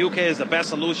think that the UK is the best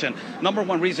solution. Number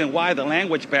one reason why, the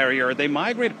language barrier. They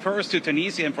migrate first to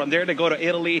Tunisia, and from there they go to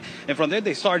Italy, and from there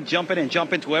they start jumping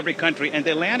to every country, and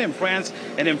they land in France,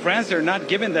 and in France they're not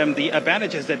giving them the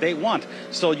advantages that they want.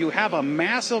 So you have a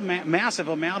massive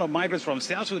amount of migrants from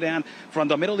South Sudan, from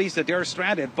the Middle East, that they're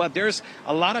stranded, but there's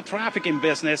a lot of trafficking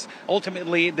business.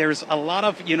 Ultimately, there's a lot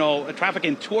of,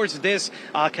 trafficking towards this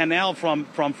canal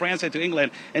from France into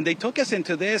England, and they took us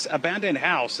into this abandoned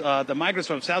house. The migrants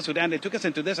from South Sudan, they took us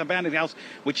into this abandoned house,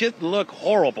 which just looked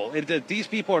horrible. These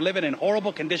people are living in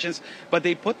horrible conditions, but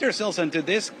they put themselves into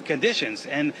these conditions.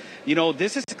 And,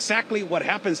 this is exactly what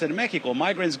happens in Mexico.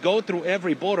 Migrants go through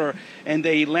every border, and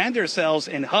they land themselves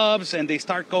in hubs, and they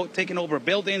start taking over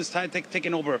buildings,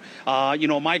 taking over,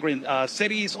 migrant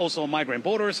cities, also migrant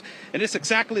borders. And it's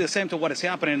exactly the same to what is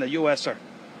happening in the U.S., sir.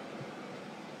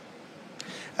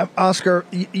 Oscar,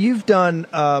 you've done.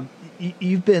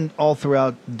 You've been all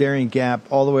throughout Darien Gap,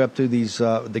 all the way up through these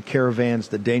the caravans,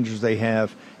 the dangers they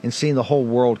have, and seeing the whole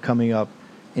world coming up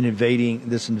and invading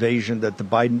this invasion that the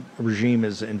Biden regime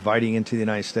is inviting into the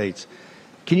United States.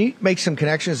 Can you make some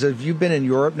connections? Have you been in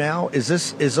Europe now? Is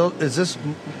this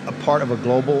a part of a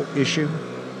global issue?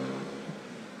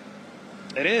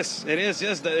 It is. It is.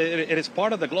 Yes, it is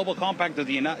part of the global compact of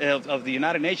the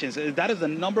United Nations. That is the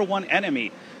number one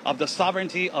enemy of the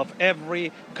sovereignty of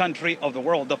every country of the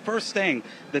world. The first thing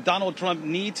that Donald Trump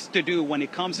needs to do when he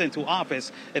comes into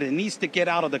office, it needs to get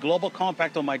out of the global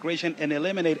compact on migration and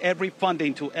eliminate every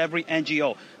funding to every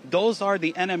NGO. Those are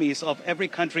the enemies of every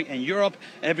country in Europe,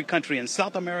 every country in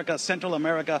South America, Central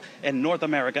America, and North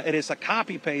America. It is a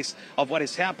copy-paste of what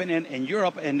is happening in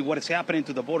Europe and what is happening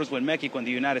to the borders with Mexico and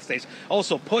the United States.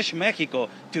 Also push Mexico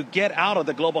to get out of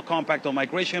the global compact on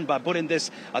migration by putting this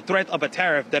threat of a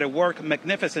tariff that it worked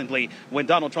magnificently when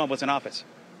Donald Trump was in office.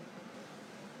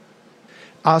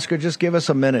 Oscar, just give us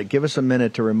a minute. Give us a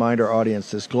minute to remind our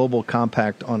audience this global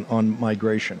compact on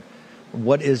migration.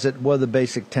 What is it? What are the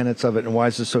basic tenets of it, and why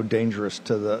is it so dangerous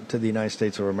to the United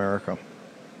States of America?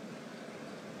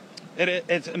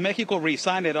 Mexico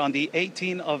re-signed it on the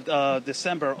 18th of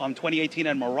December on 2018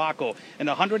 in Morocco, and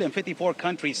 154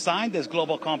 countries signed this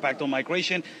global compact on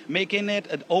migration, making it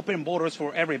an open borders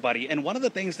for everybody. And one of the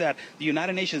things that the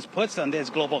United Nations puts on this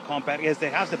global compact is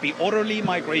there has to be orderly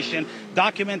migration,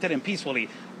 documented and peacefully.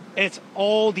 It's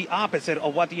all the opposite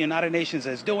of what the United Nations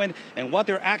is doing, and what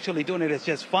they're actually doing is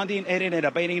just funding, aiding, and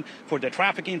abetting for the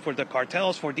trafficking, for the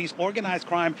cartels, for these organized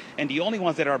crime, and the only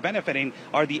ones that are benefiting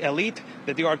are the elite,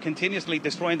 that they are continuously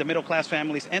destroying the middle-class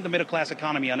families and the middle-class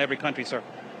economy on every country, sir.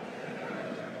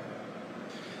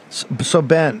 So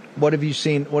Ben, what have you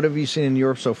seen in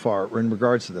Europe so far in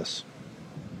regards to this?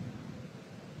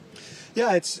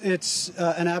 Yeah, it's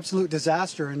an absolute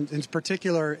disaster, and in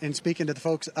particular, in speaking to the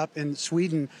folks up in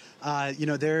Sweden,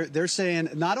 they're saying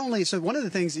not only. So one of the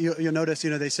things you'll notice,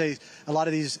 they say a lot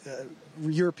of these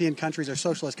European countries are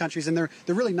socialist countries, and they're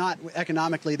really not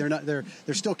economically. They're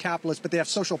still capitalist, but they have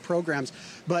social programs.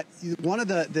 But one of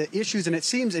the issues, and it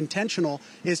seems intentional,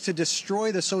 is to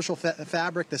destroy the social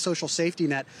fabric, the social safety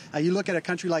net. You look at a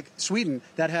country like Sweden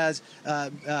that has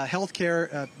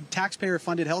healthcare,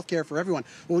 taxpayer-funded healthcare for everyone.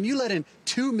 Well, when you let in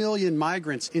 2 million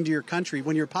migrants into your country,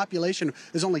 when your population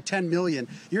is only 10 million,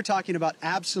 you're talking about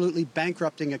absolutely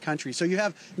bankrupting a country. So you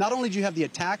have, not only do you have the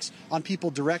attacks on people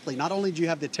directly, not only do you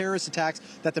have the terrorist attacks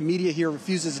that the media here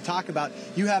refuses to talk about,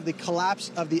 you have the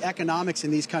collapse of the economics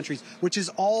in these countries, which is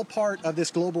all part of this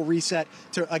global reset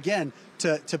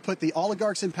to put the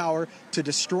oligarchs in power, to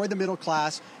destroy the middle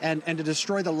class, and to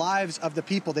destroy the lives of the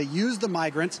people. They use the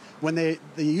migrants when they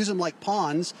use them like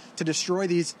pawns to destroy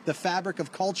the fabric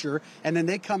of culture, and then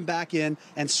they come back in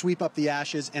and sweep up the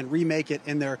ashes and remake it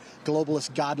in their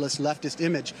globalist, godless, leftist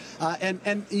image.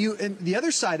 And the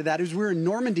other side of that is we were in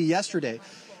Normandy yesterday.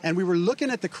 And we were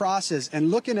looking at the crosses and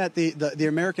looking at the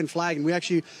American flag. And we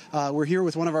actually were here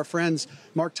with one of our friends,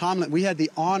 Mark Tomlin. We had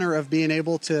the honor of being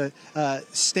able to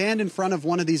stand in front of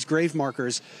one of these grave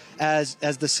markers as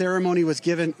the ceremony was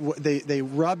given. They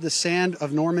rubbed the sand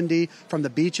of Normandy from the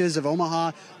beaches of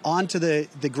Omaha onto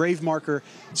the grave marker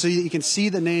so you can see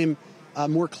the name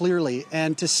more clearly.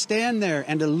 And to stand there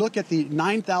and to look at the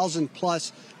 9,000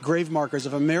 plus grave markers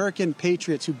of American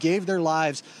patriots who gave their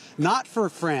lives not for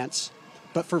France,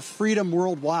 but for freedom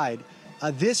worldwide.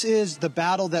 This is the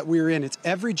battle that we're in. It's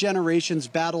every generation's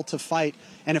battle to fight.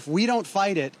 And if we don't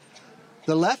fight it,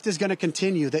 the left is going to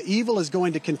continue. The evil is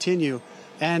going to continue.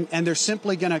 And they're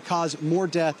simply going to cause more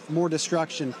death, more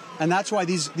destruction. And that's why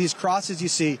these crosses you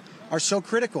see are so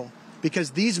critical,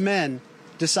 because these men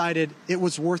decided it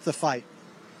was worth the fight.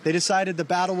 They decided the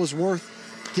battle was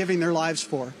worth giving their lives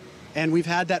for. And we've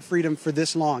had that freedom for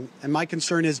this long. And my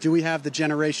concern is, do we have the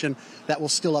generation that will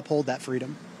still uphold that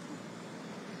freedom?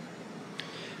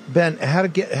 Ben,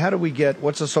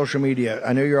 what's the social media?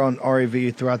 I know you're on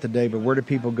RAV throughout the day, but where do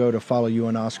people go to follow you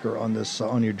and Oscar on this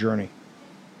on your journey?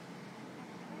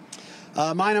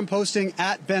 Mine, I'm posting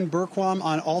at Ben Berquam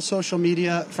on all social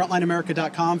media,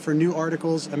 frontlineamerica.com for new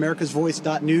articles,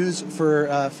 americasvoice.news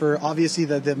for obviously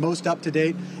the most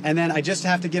up-to-date. And then I just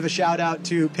have to give a shout-out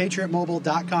to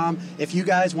patriotmobile.com. If you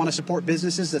guys want to support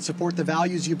businesses that support the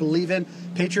values you believe in,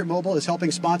 Patriot Mobile is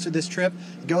helping sponsor this trip.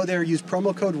 Go there, use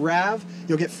promo code RAV.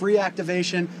 You'll get free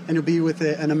activation, and you'll be with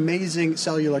an amazing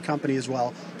cellular company as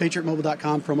well.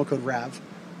 patriotmobile.com, promo code RAV,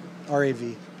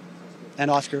 R-A-V. And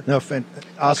Oscar. No,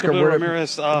 Oscar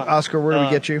Ramirez. Oscar, where do we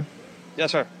get you?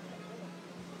 Yes, sir.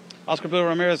 Oscar Bill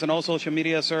Ramirez on all social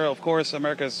media, sir. Of course,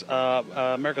 America's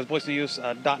Voice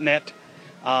News.net,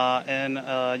 and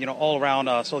all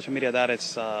around social media. That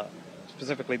is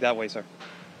specifically that way, sir.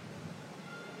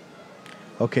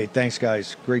 Okay, thanks,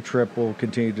 guys. Great trip. We'll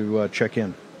continue to check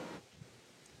in.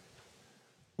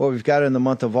 Well, we've got in the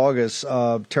month of August,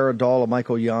 Tara Dahl and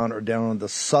Michael Yan are down on the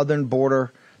southern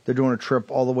border. They're doing a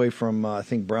trip all the way from, I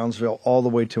think, Brownsville all the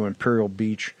way to Imperial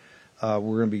Beach. We're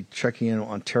going to be checking in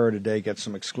on Tara today, get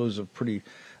some exclusive, pretty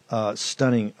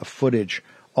stunning footage.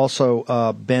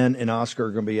 Also, Ben and Oscar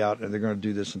are going to be out, and they're going to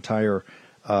do this entire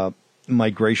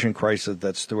migration crisis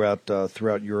that's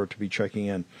throughout Europe to be checking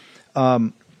in.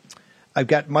 I've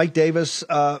got Mike Davis.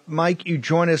 Mike, you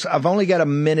join us. I've only got a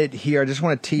minute here. I just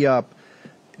want to tee up.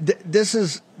 This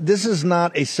is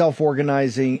not a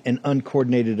self-organizing and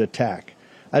uncoordinated attack.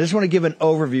 I just want to give an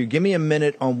overview. Give me a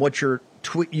minute on what your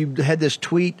tweet. You had this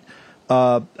tweet,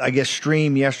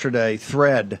 stream yesterday,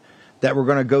 thread that we're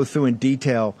going to go through in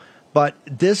detail. But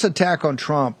this attack on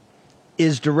Trump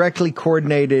is directly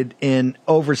coordinated and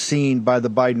overseen by the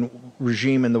Biden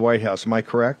regime in the White House. Am I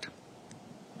correct?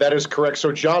 That is correct.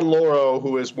 So John Lauro,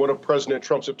 who is one of President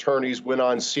Trump's attorneys, went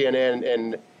on CNN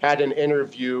and had an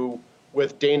interview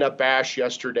with Dana Bash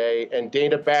yesterday. And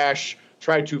Dana Bash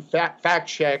tried to fact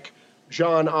check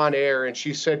John on air, and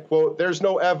she said, quote, "There's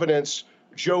no evidence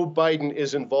Joe Biden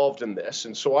is involved in this."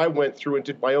 And so I went through and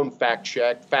did my own fact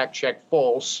check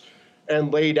false,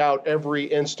 and laid out every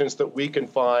instance that we can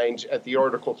find at the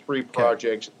Article 3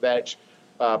 project that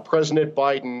President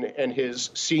Biden and his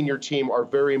senior team are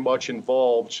very much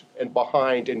involved and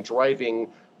behind in driving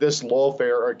this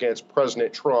lawfare against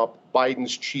President Trump,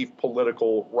 Biden's chief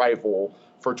political rival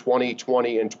for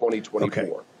 2020 and 2024.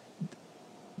 Okay.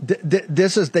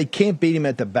 This is, they can't beat him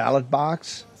at the ballot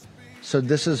box, so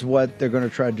this is what they're going to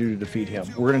try to do to defeat him.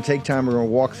 We're going to take time, we're going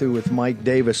to walk through with Mike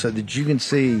Davis so that you can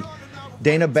see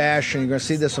Dana Bash, and you're going to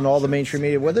see this on all the mainstream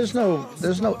media. Well, there's no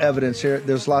evidence here.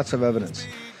 There's lots of evidence.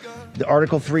 The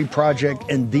Article 3 project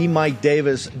and the Mike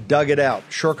Davis dug it out.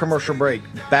 Short commercial break.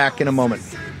 Back in a moment.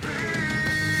 Spread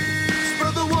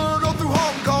the word all through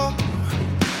Hong Kong.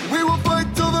 We will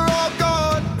fight till they're all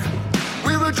gone.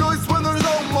 We rejoice when there's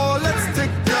no more. Let's take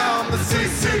down the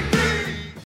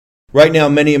CCP. Right now,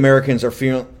 many Americans are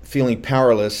feeling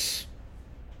powerless.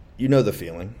 You know the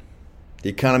feeling. The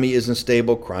economy isn't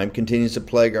stable, crime continues to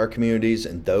plague our communities,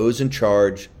 and those in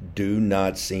charge do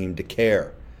not seem to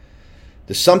care.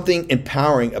 There's something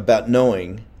empowering about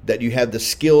knowing that you have the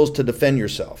skills to defend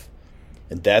yourself.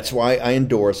 And that's why I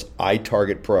endorse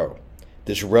iTarget Pro.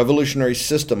 This revolutionary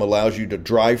system allows you to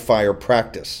dry fire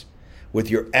practice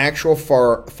with your actual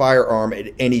firearm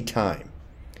at any time,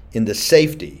 in the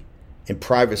safety and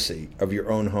privacy of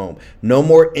your own home. No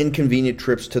more inconvenient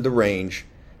trips to the range,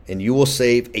 and you will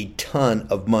save a ton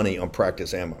of money on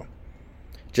practice ammo.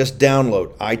 Just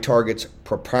download iTarget's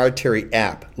proprietary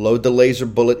app, load the laser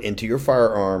bullet into your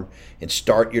firearm, and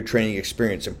start your training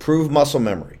experience. Improve muscle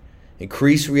memory,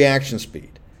 increase reaction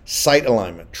speed, sight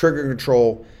alignment, trigger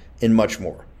control, and much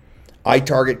more.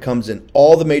 iTarget comes in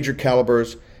all the major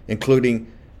calibers,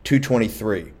 including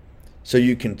 .223, so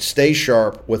you can stay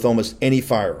sharp with almost any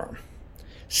firearm.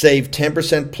 Save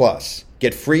 10% plus.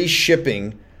 Get free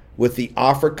shipping with the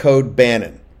offer code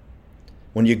Bannon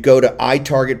when you go to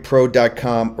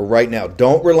itargetpro.com right now.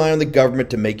 Don't rely on the government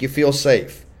to make you feel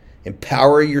safe.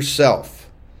 Empower yourself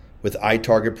with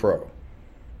iTarget Pro.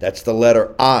 That's the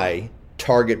letter I,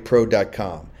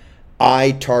 targetpro.com.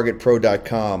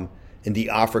 itargetpro.com, and the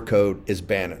offer code is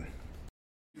Bannon.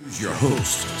 Here's your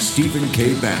host, Stephen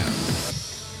K. Bannon.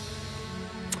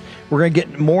 We're going to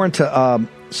get more into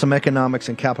some economics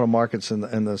and capital markets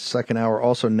in the second hour.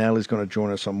 Also, Natalie's going to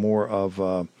join us on more of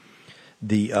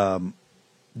the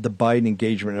Biden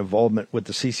engagement and involvement with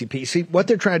the CCP. See, what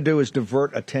they're trying to do is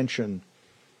divert attention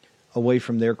away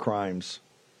from their crimes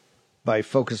by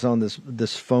focusing on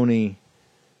this phony,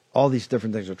 all these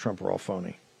different things with Trump are all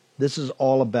phony. This is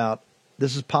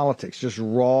politics, just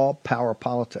raw power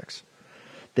politics.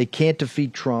 They can't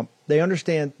defeat Trump. They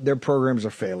understand their programs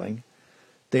are failing.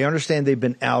 They understand they've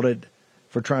been outed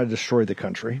for trying to destroy the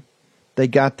country. They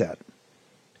got that.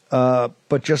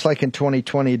 But just like in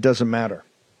 2020, it doesn't matter.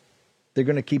 They're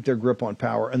going to keep their grip on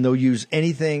power, and they'll use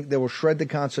anything. They will shred the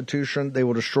Constitution. They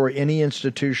will destroy any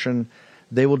institution.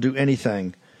 They will do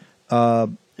anything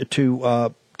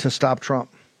to stop Trump.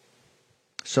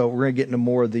 So we're going to get into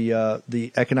more of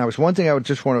the economics. One thing I would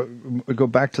just want to go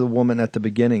back to the woman at the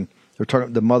beginning.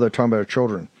 The mother talking about her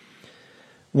children.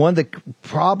 One of the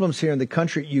problems here in the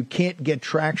country, you can't get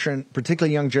traction,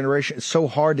 particularly young generation. It's so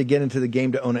hard to get into the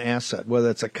game to own an asset, whether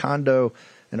it's a condo,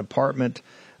 an apartment,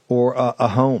 or a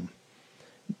home.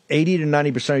 80 to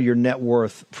 90% of your net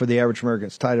worth for the average American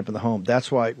is tied up in the home.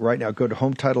 That's why right now go to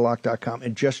HometitleLock.com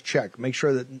and just check. Make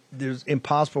sure that it's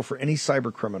impossible for any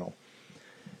cyber criminal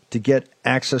to get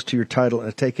access to your title and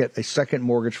to take a second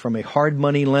mortgage from a hard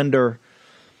money lender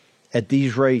at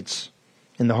these rates.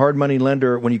 And the hard money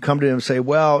lender, when you come to them and say,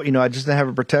 well, I just didn't have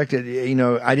it protected.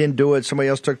 I didn't do it. Somebody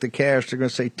else took the cash. They're going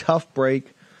to say, tough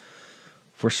break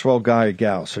for swell guy or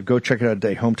gal. So go check it out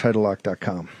today,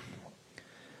 HometitleLock.com.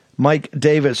 Mike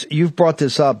Davis, you've brought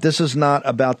this up. This is not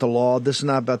about the law. This is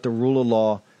not about the rule of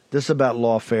law. This is about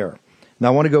lawfare. Now,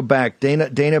 I want to go back.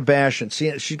 Dana Bash, and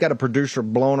she's got a producer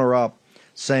blowing her up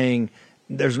saying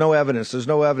there's no evidence. There's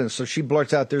no evidence. So she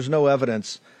blurts out there's no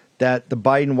evidence that the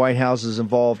Biden White House is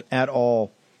involved at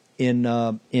all in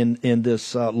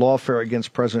this lawfare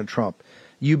against President Trump.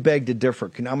 You beg to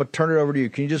differ. I'm going to turn it over to you.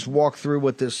 Can you just walk through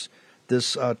what this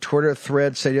Twitter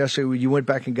thread said yesterday? You went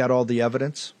back and got all the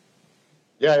evidence?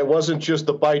 Yeah, it wasn't just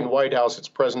the Biden White House. It's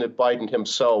President Biden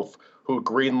himself who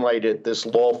greenlighted this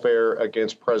lawfare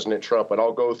against President Trump. And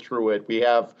I'll go through it. We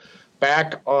have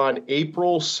back on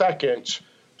April 2nd,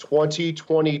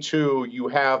 2022, you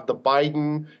have the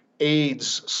Biden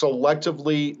aides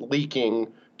selectively leaking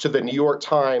to the New York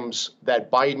Times that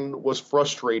Biden was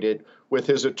frustrated with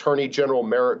his Attorney General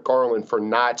Merrick Garland for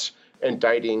not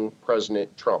indicting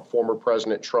President Trump, former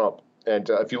President Trump. And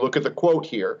if you look at the quote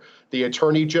here, the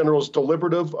Attorney General's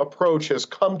deliberative approach has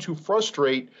come to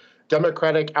frustrate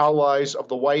Democratic allies of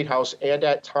the White House and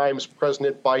at times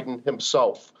President Biden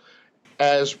himself.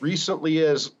 As recently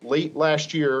as late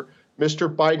last year,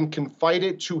 Mr. Biden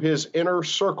confided to his inner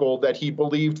circle that he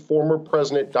believed former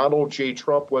President Donald J.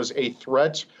 Trump was a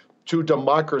threat to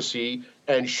democracy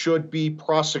and should be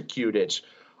prosecuted,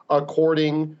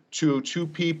 according to two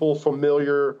people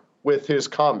familiar with his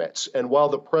comments. And while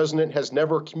the president has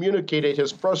never communicated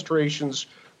his frustrations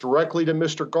directly to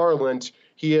Mr. Garland,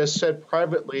 he has said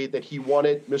privately that he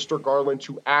wanted Mr. Garland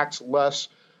to act less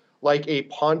like a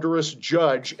ponderous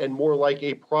judge and more like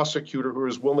a prosecutor who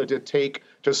is willing to take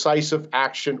decisive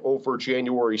action over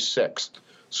January 6th.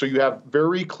 So you have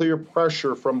very clear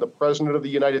pressure from the President of the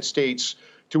United States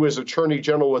to his Attorney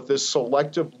General with this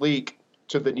selective leak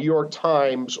to the New York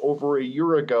Times over a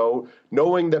year ago,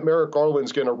 knowing that Merrick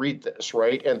Garland's going to read this,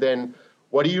 right? And then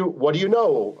what do you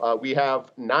know? We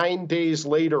have 9 days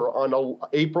later on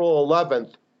April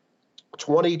 11th,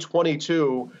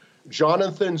 2022,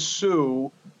 Jonathan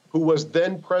Sue, who was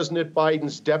then President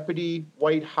Biden's deputy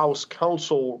White House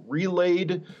counsel,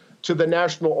 relayed to the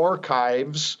National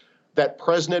Archives that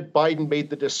President Biden made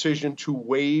the decision to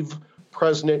waive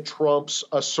President Trump's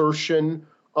assertion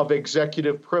of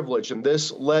executive privilege. And this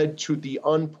led to the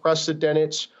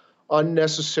unprecedented,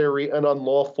 unnecessary, and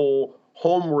unlawful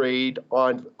home raid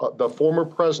on the former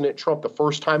President Trump, the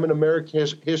first time in American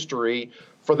history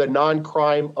for the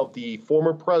non-crime of the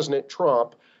former President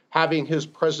Trump having his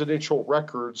presidential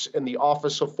records in the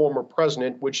office of former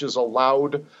president, which is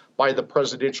allowed by the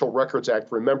Presidential Records Act.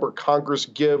 Remember, Congress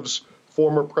gives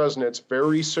former presidents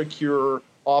very secure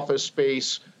office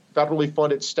space federally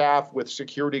funded staff with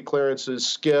security clearances,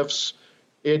 skiffs.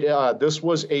 This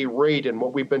was a raid, and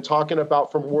what we've been talking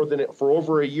about for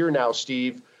over a year now,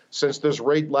 Steve, since this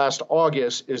raid last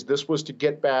August, is this was to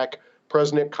get back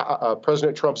President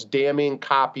Trump's damning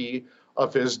copy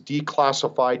of his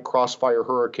declassified Crossfire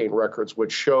hurricane records,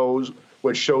 which shows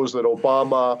that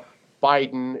Obama,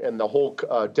 Biden, and the whole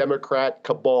Democrat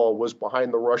cabal was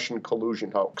behind the Russian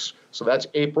collusion hoax. So that's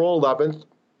April 11th,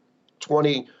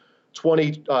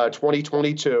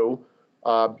 2022.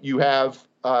 You have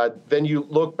then you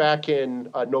look back in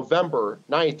November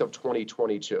 9th of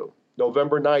 2022.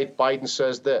 November 9th, Biden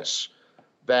says this,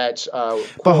 that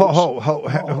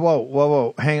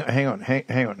whoa, hang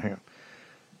on.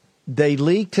 They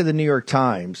leaked to the New York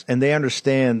Times, and they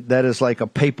understand that is like a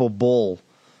papal bull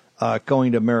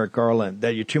going to Merrick Garland,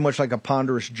 that you're too much like a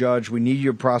ponderous judge. We need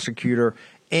your prosecutor.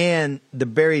 And the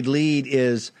buried lead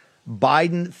is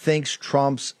Biden thinks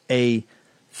Trump's a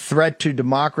threat to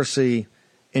democracy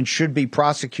and should be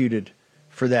prosecuted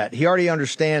for that. He already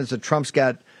understands that Trump's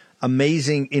got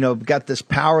amazing, got this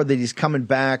power that he's coming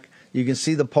back. You can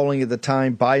see the polling at the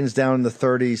time. Biden's down in the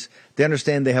 30s. They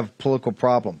understand they have a political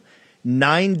problem.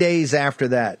 9 days after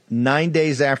that,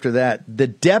 the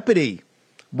deputy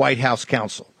White House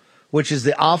counsel, which is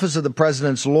the office of the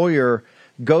president's lawyer,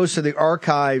 goes to the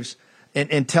archives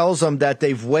and tells them that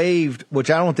they've waived,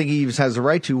 which I don't think he even has the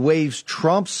right to, waives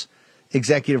Trump's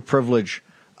executive privilege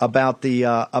about the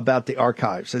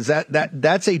archives. Is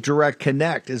that's a direct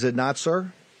connect, is it not,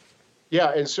 sir?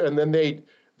 Yeah, and then they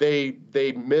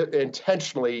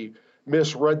intentionally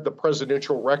misread the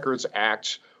Presidential Records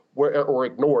Act, or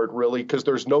ignored, really, because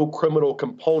there's no criminal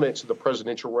component to the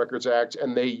Presidential Records Act,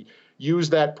 and they use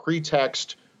that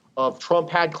pretext of Trump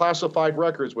had classified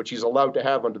records, which he's allowed to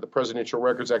have under the Presidential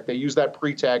Records Act. They use that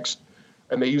pretext,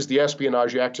 and they use the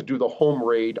Espionage Act to do the home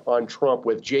raid on Trump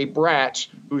with Jay Bratt,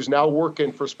 who's now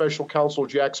working for Special Counsel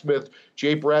Jack Smith.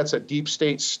 Jay Bratt's a deep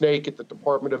state snake at the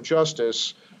Department of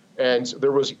Justice, and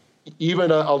there was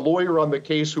even a lawyer on the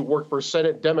case who worked for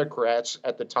Senate Democrats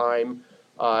at the time.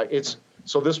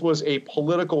 So this was a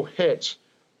political hit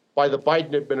by the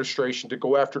Biden administration to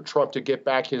go after Trump to get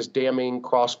back his damning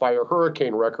Crossfire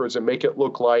hurricane records and make it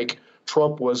look like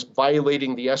Trump was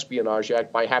violating the Espionage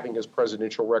Act by having his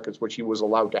presidential records, which he was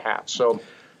allowed to have. So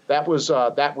that was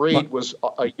that raid was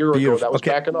a year ago. That was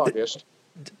back in August.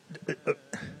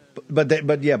 But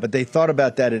they thought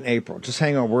about that in April. Just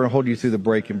hang on. We're going to hold you through the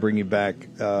break and bring you back.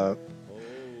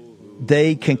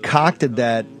 They concocted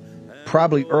that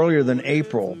probably earlier than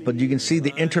April, but you can see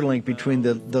the interlink between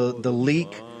the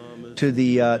leak to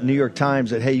the New York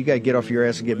Times that, hey, you got to get off your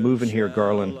ass and get moving here,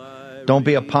 Garland. Don't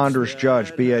be a ponderous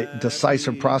judge. Be a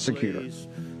decisive prosecutor.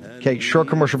 Okay, short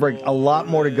commercial break. A lot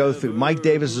more to go through. Mike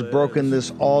Davis has broken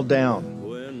this all down.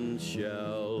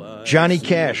 Johnny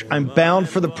Cash, I'm Bound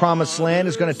for the Promised Land,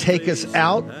 is going to take us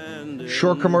out.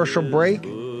 Short commercial break.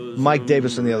 Mike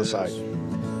Davis on the other side.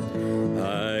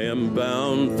 I'm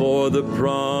bound for the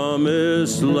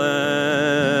promised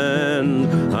land.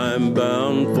 I'm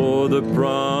bound for the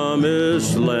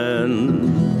promised land.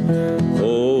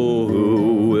 Oh,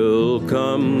 who will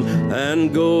come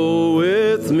and go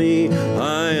with me?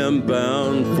 I am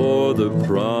bound for the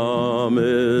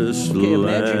promised land.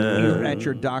 Imagine you're at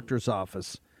your doctor's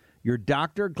office. Your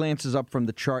doctor glances up from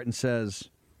the chart and says,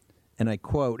 and I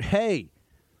quote, "Hey,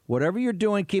 whatever you're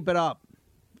doing, keep it up,"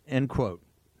 end quote.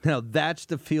 Now, that's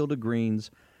the Field of Greens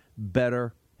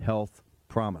Better Health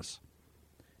Promise.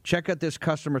 Check out this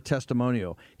customer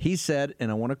testimonial. He said, and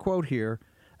I want to quote here,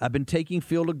 "I've been taking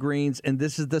Field of Greens, and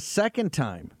this is the second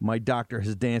time my doctor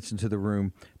has danced into the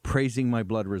room praising my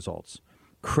blood results.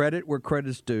 Credit where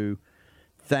credit's due.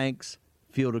 Thanks,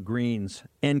 Field of Greens,"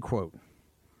 end quote.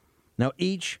 Now,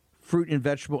 each fruit and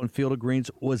vegetable in Field of Greens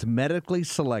was medically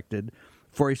selected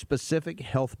for a specific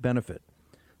health benefit.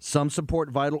 Some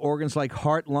support vital organs like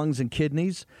heart, lungs, and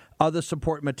kidneys. Others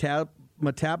support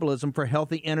metabolism for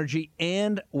healthy energy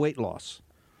and weight loss.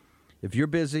 If you're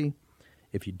busy,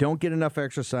 if you don't get enough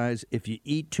exercise, if you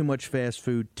eat too much fast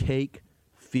food, take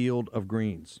Field of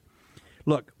Greens.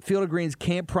 Look, Field of Greens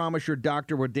can't promise your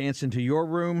doctor will dance into your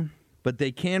room, but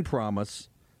they can promise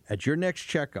at your next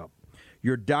checkup,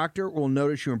 your doctor will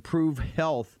notice you improve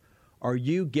health or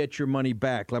you get your money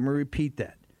back. Let me repeat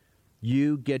that.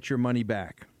 You get your money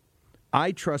back.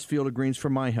 I trust Field of Greens for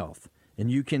my health, and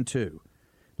you can too.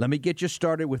 Let me get you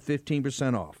started with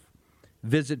 15% off.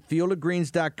 Visit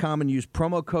fieldofgreens.com and use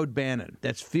promo code Bannon.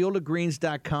 That's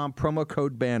fieldofgreens.com, promo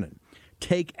code Bannon.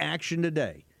 Take action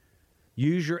today.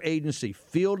 Use your agency,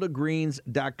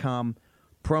 fieldofgreens.com,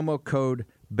 promo code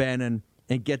Bannon,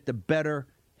 and get the Better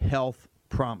Health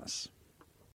Promise.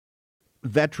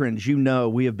 veterans, you know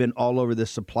we have been all over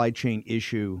this supply chain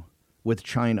issue with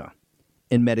China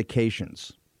in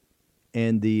medications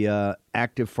and the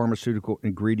active pharmaceutical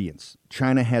ingredients.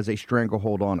 China has a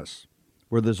stranglehold on us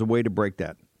where there's a way to break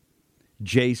that.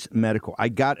 Jace Medical. I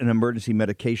got an emergency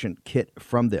medication kit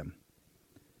from them.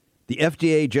 The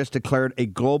FDA just declared a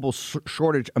global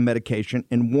shortage of medication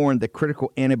and warned that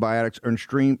critical antibiotics are in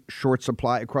extreme short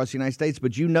supply across the United States.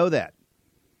 But you know that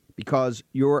because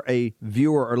you're a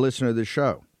viewer or listener to the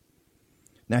show.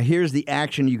 Now, here's the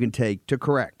action you can take to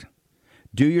correct.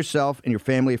 Do yourself and your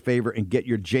family a favor and get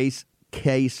your Jace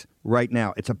case right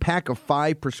now. It's a pack of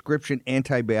 5 prescription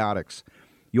antibiotics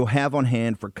you'll have on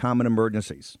hand for common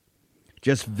emergencies.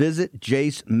 Just visit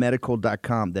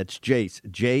jacemedical.com. That's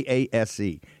Jace,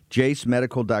 J-A-S-E,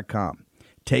 jacemedical.com.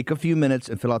 Take a few minutes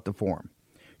and fill out the form.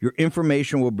 Your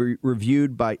information will be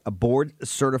reviewed by a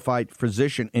board-certified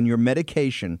physician, and your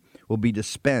medication will be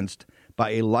dispensed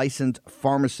by a licensed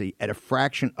pharmacy at a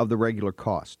fraction of the regular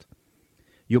cost.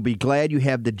 You'll be glad you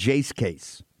have the Jace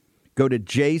case. Go to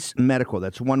Jace Medical,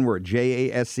 that's one word,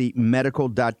 J-A-S-E,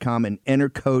 medical.com, and enter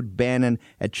code Bannon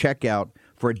at checkout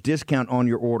for a discount on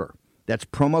your order. That's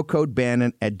promo code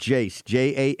Bannon at Jace,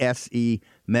 J-A-S-E,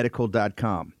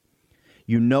 medical.com.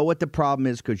 You know what the problem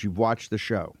is because you've watched the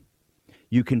show.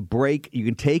 You can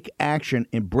take action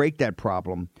and break that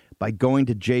problem by going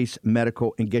to Jace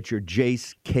Medical and get your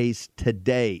Jace case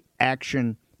today.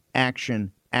 Action,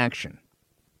 action, action.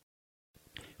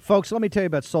 Folks, let me tell you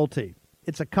about Solti.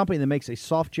 It's a company that makes a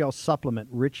soft gel supplement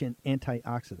rich in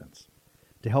antioxidants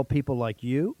to help people like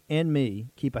you and me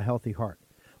keep a healthy heart.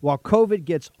 While COVID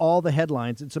gets all the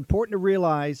headlines, it's important to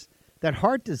realize that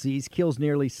heart disease kills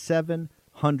nearly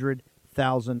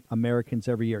 700,000 Americans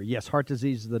every year. Yes, heart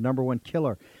disease is the number one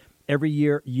killer every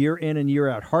year, year in and year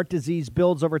out. Heart disease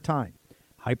builds over time.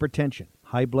 Hypertension,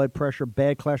 high blood pressure,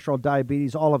 bad cholesterol,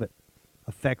 diabetes, all of it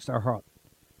affects our heart.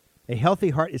 A healthy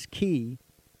heart is key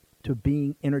to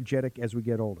being energetic as we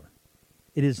get older.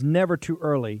 It is never too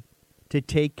early to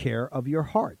take care of your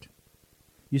heart.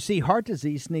 You see, heart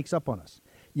disease sneaks up on us.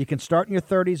 You can start in your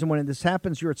 30s, and when this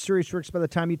happens, you're at serious risk by the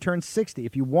time you turn 60.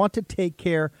 If you want to take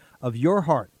care of your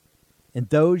heart and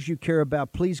those you care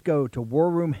about, please go to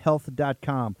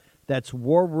warroomhealth.com. That's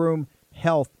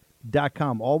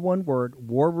warroomhealth.com. All one word,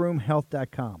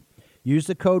 warroomhealth.com. Use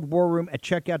the code WARROOM at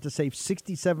checkout to save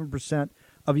 67%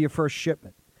 of your first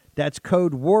shipment. That's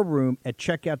code WARROOM at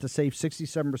checkout to save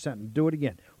 67%. And do it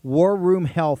again. War Room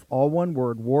Health, all one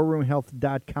word,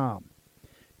 warroomhealth.com.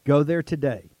 Go there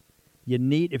today.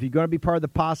 If you're going to be part of the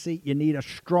posse, you need a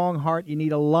strong heart. You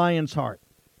need a lion's heart.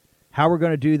 How we're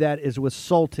going to do that is with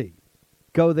Solti.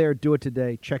 Go there, do it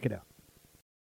today. Check it out.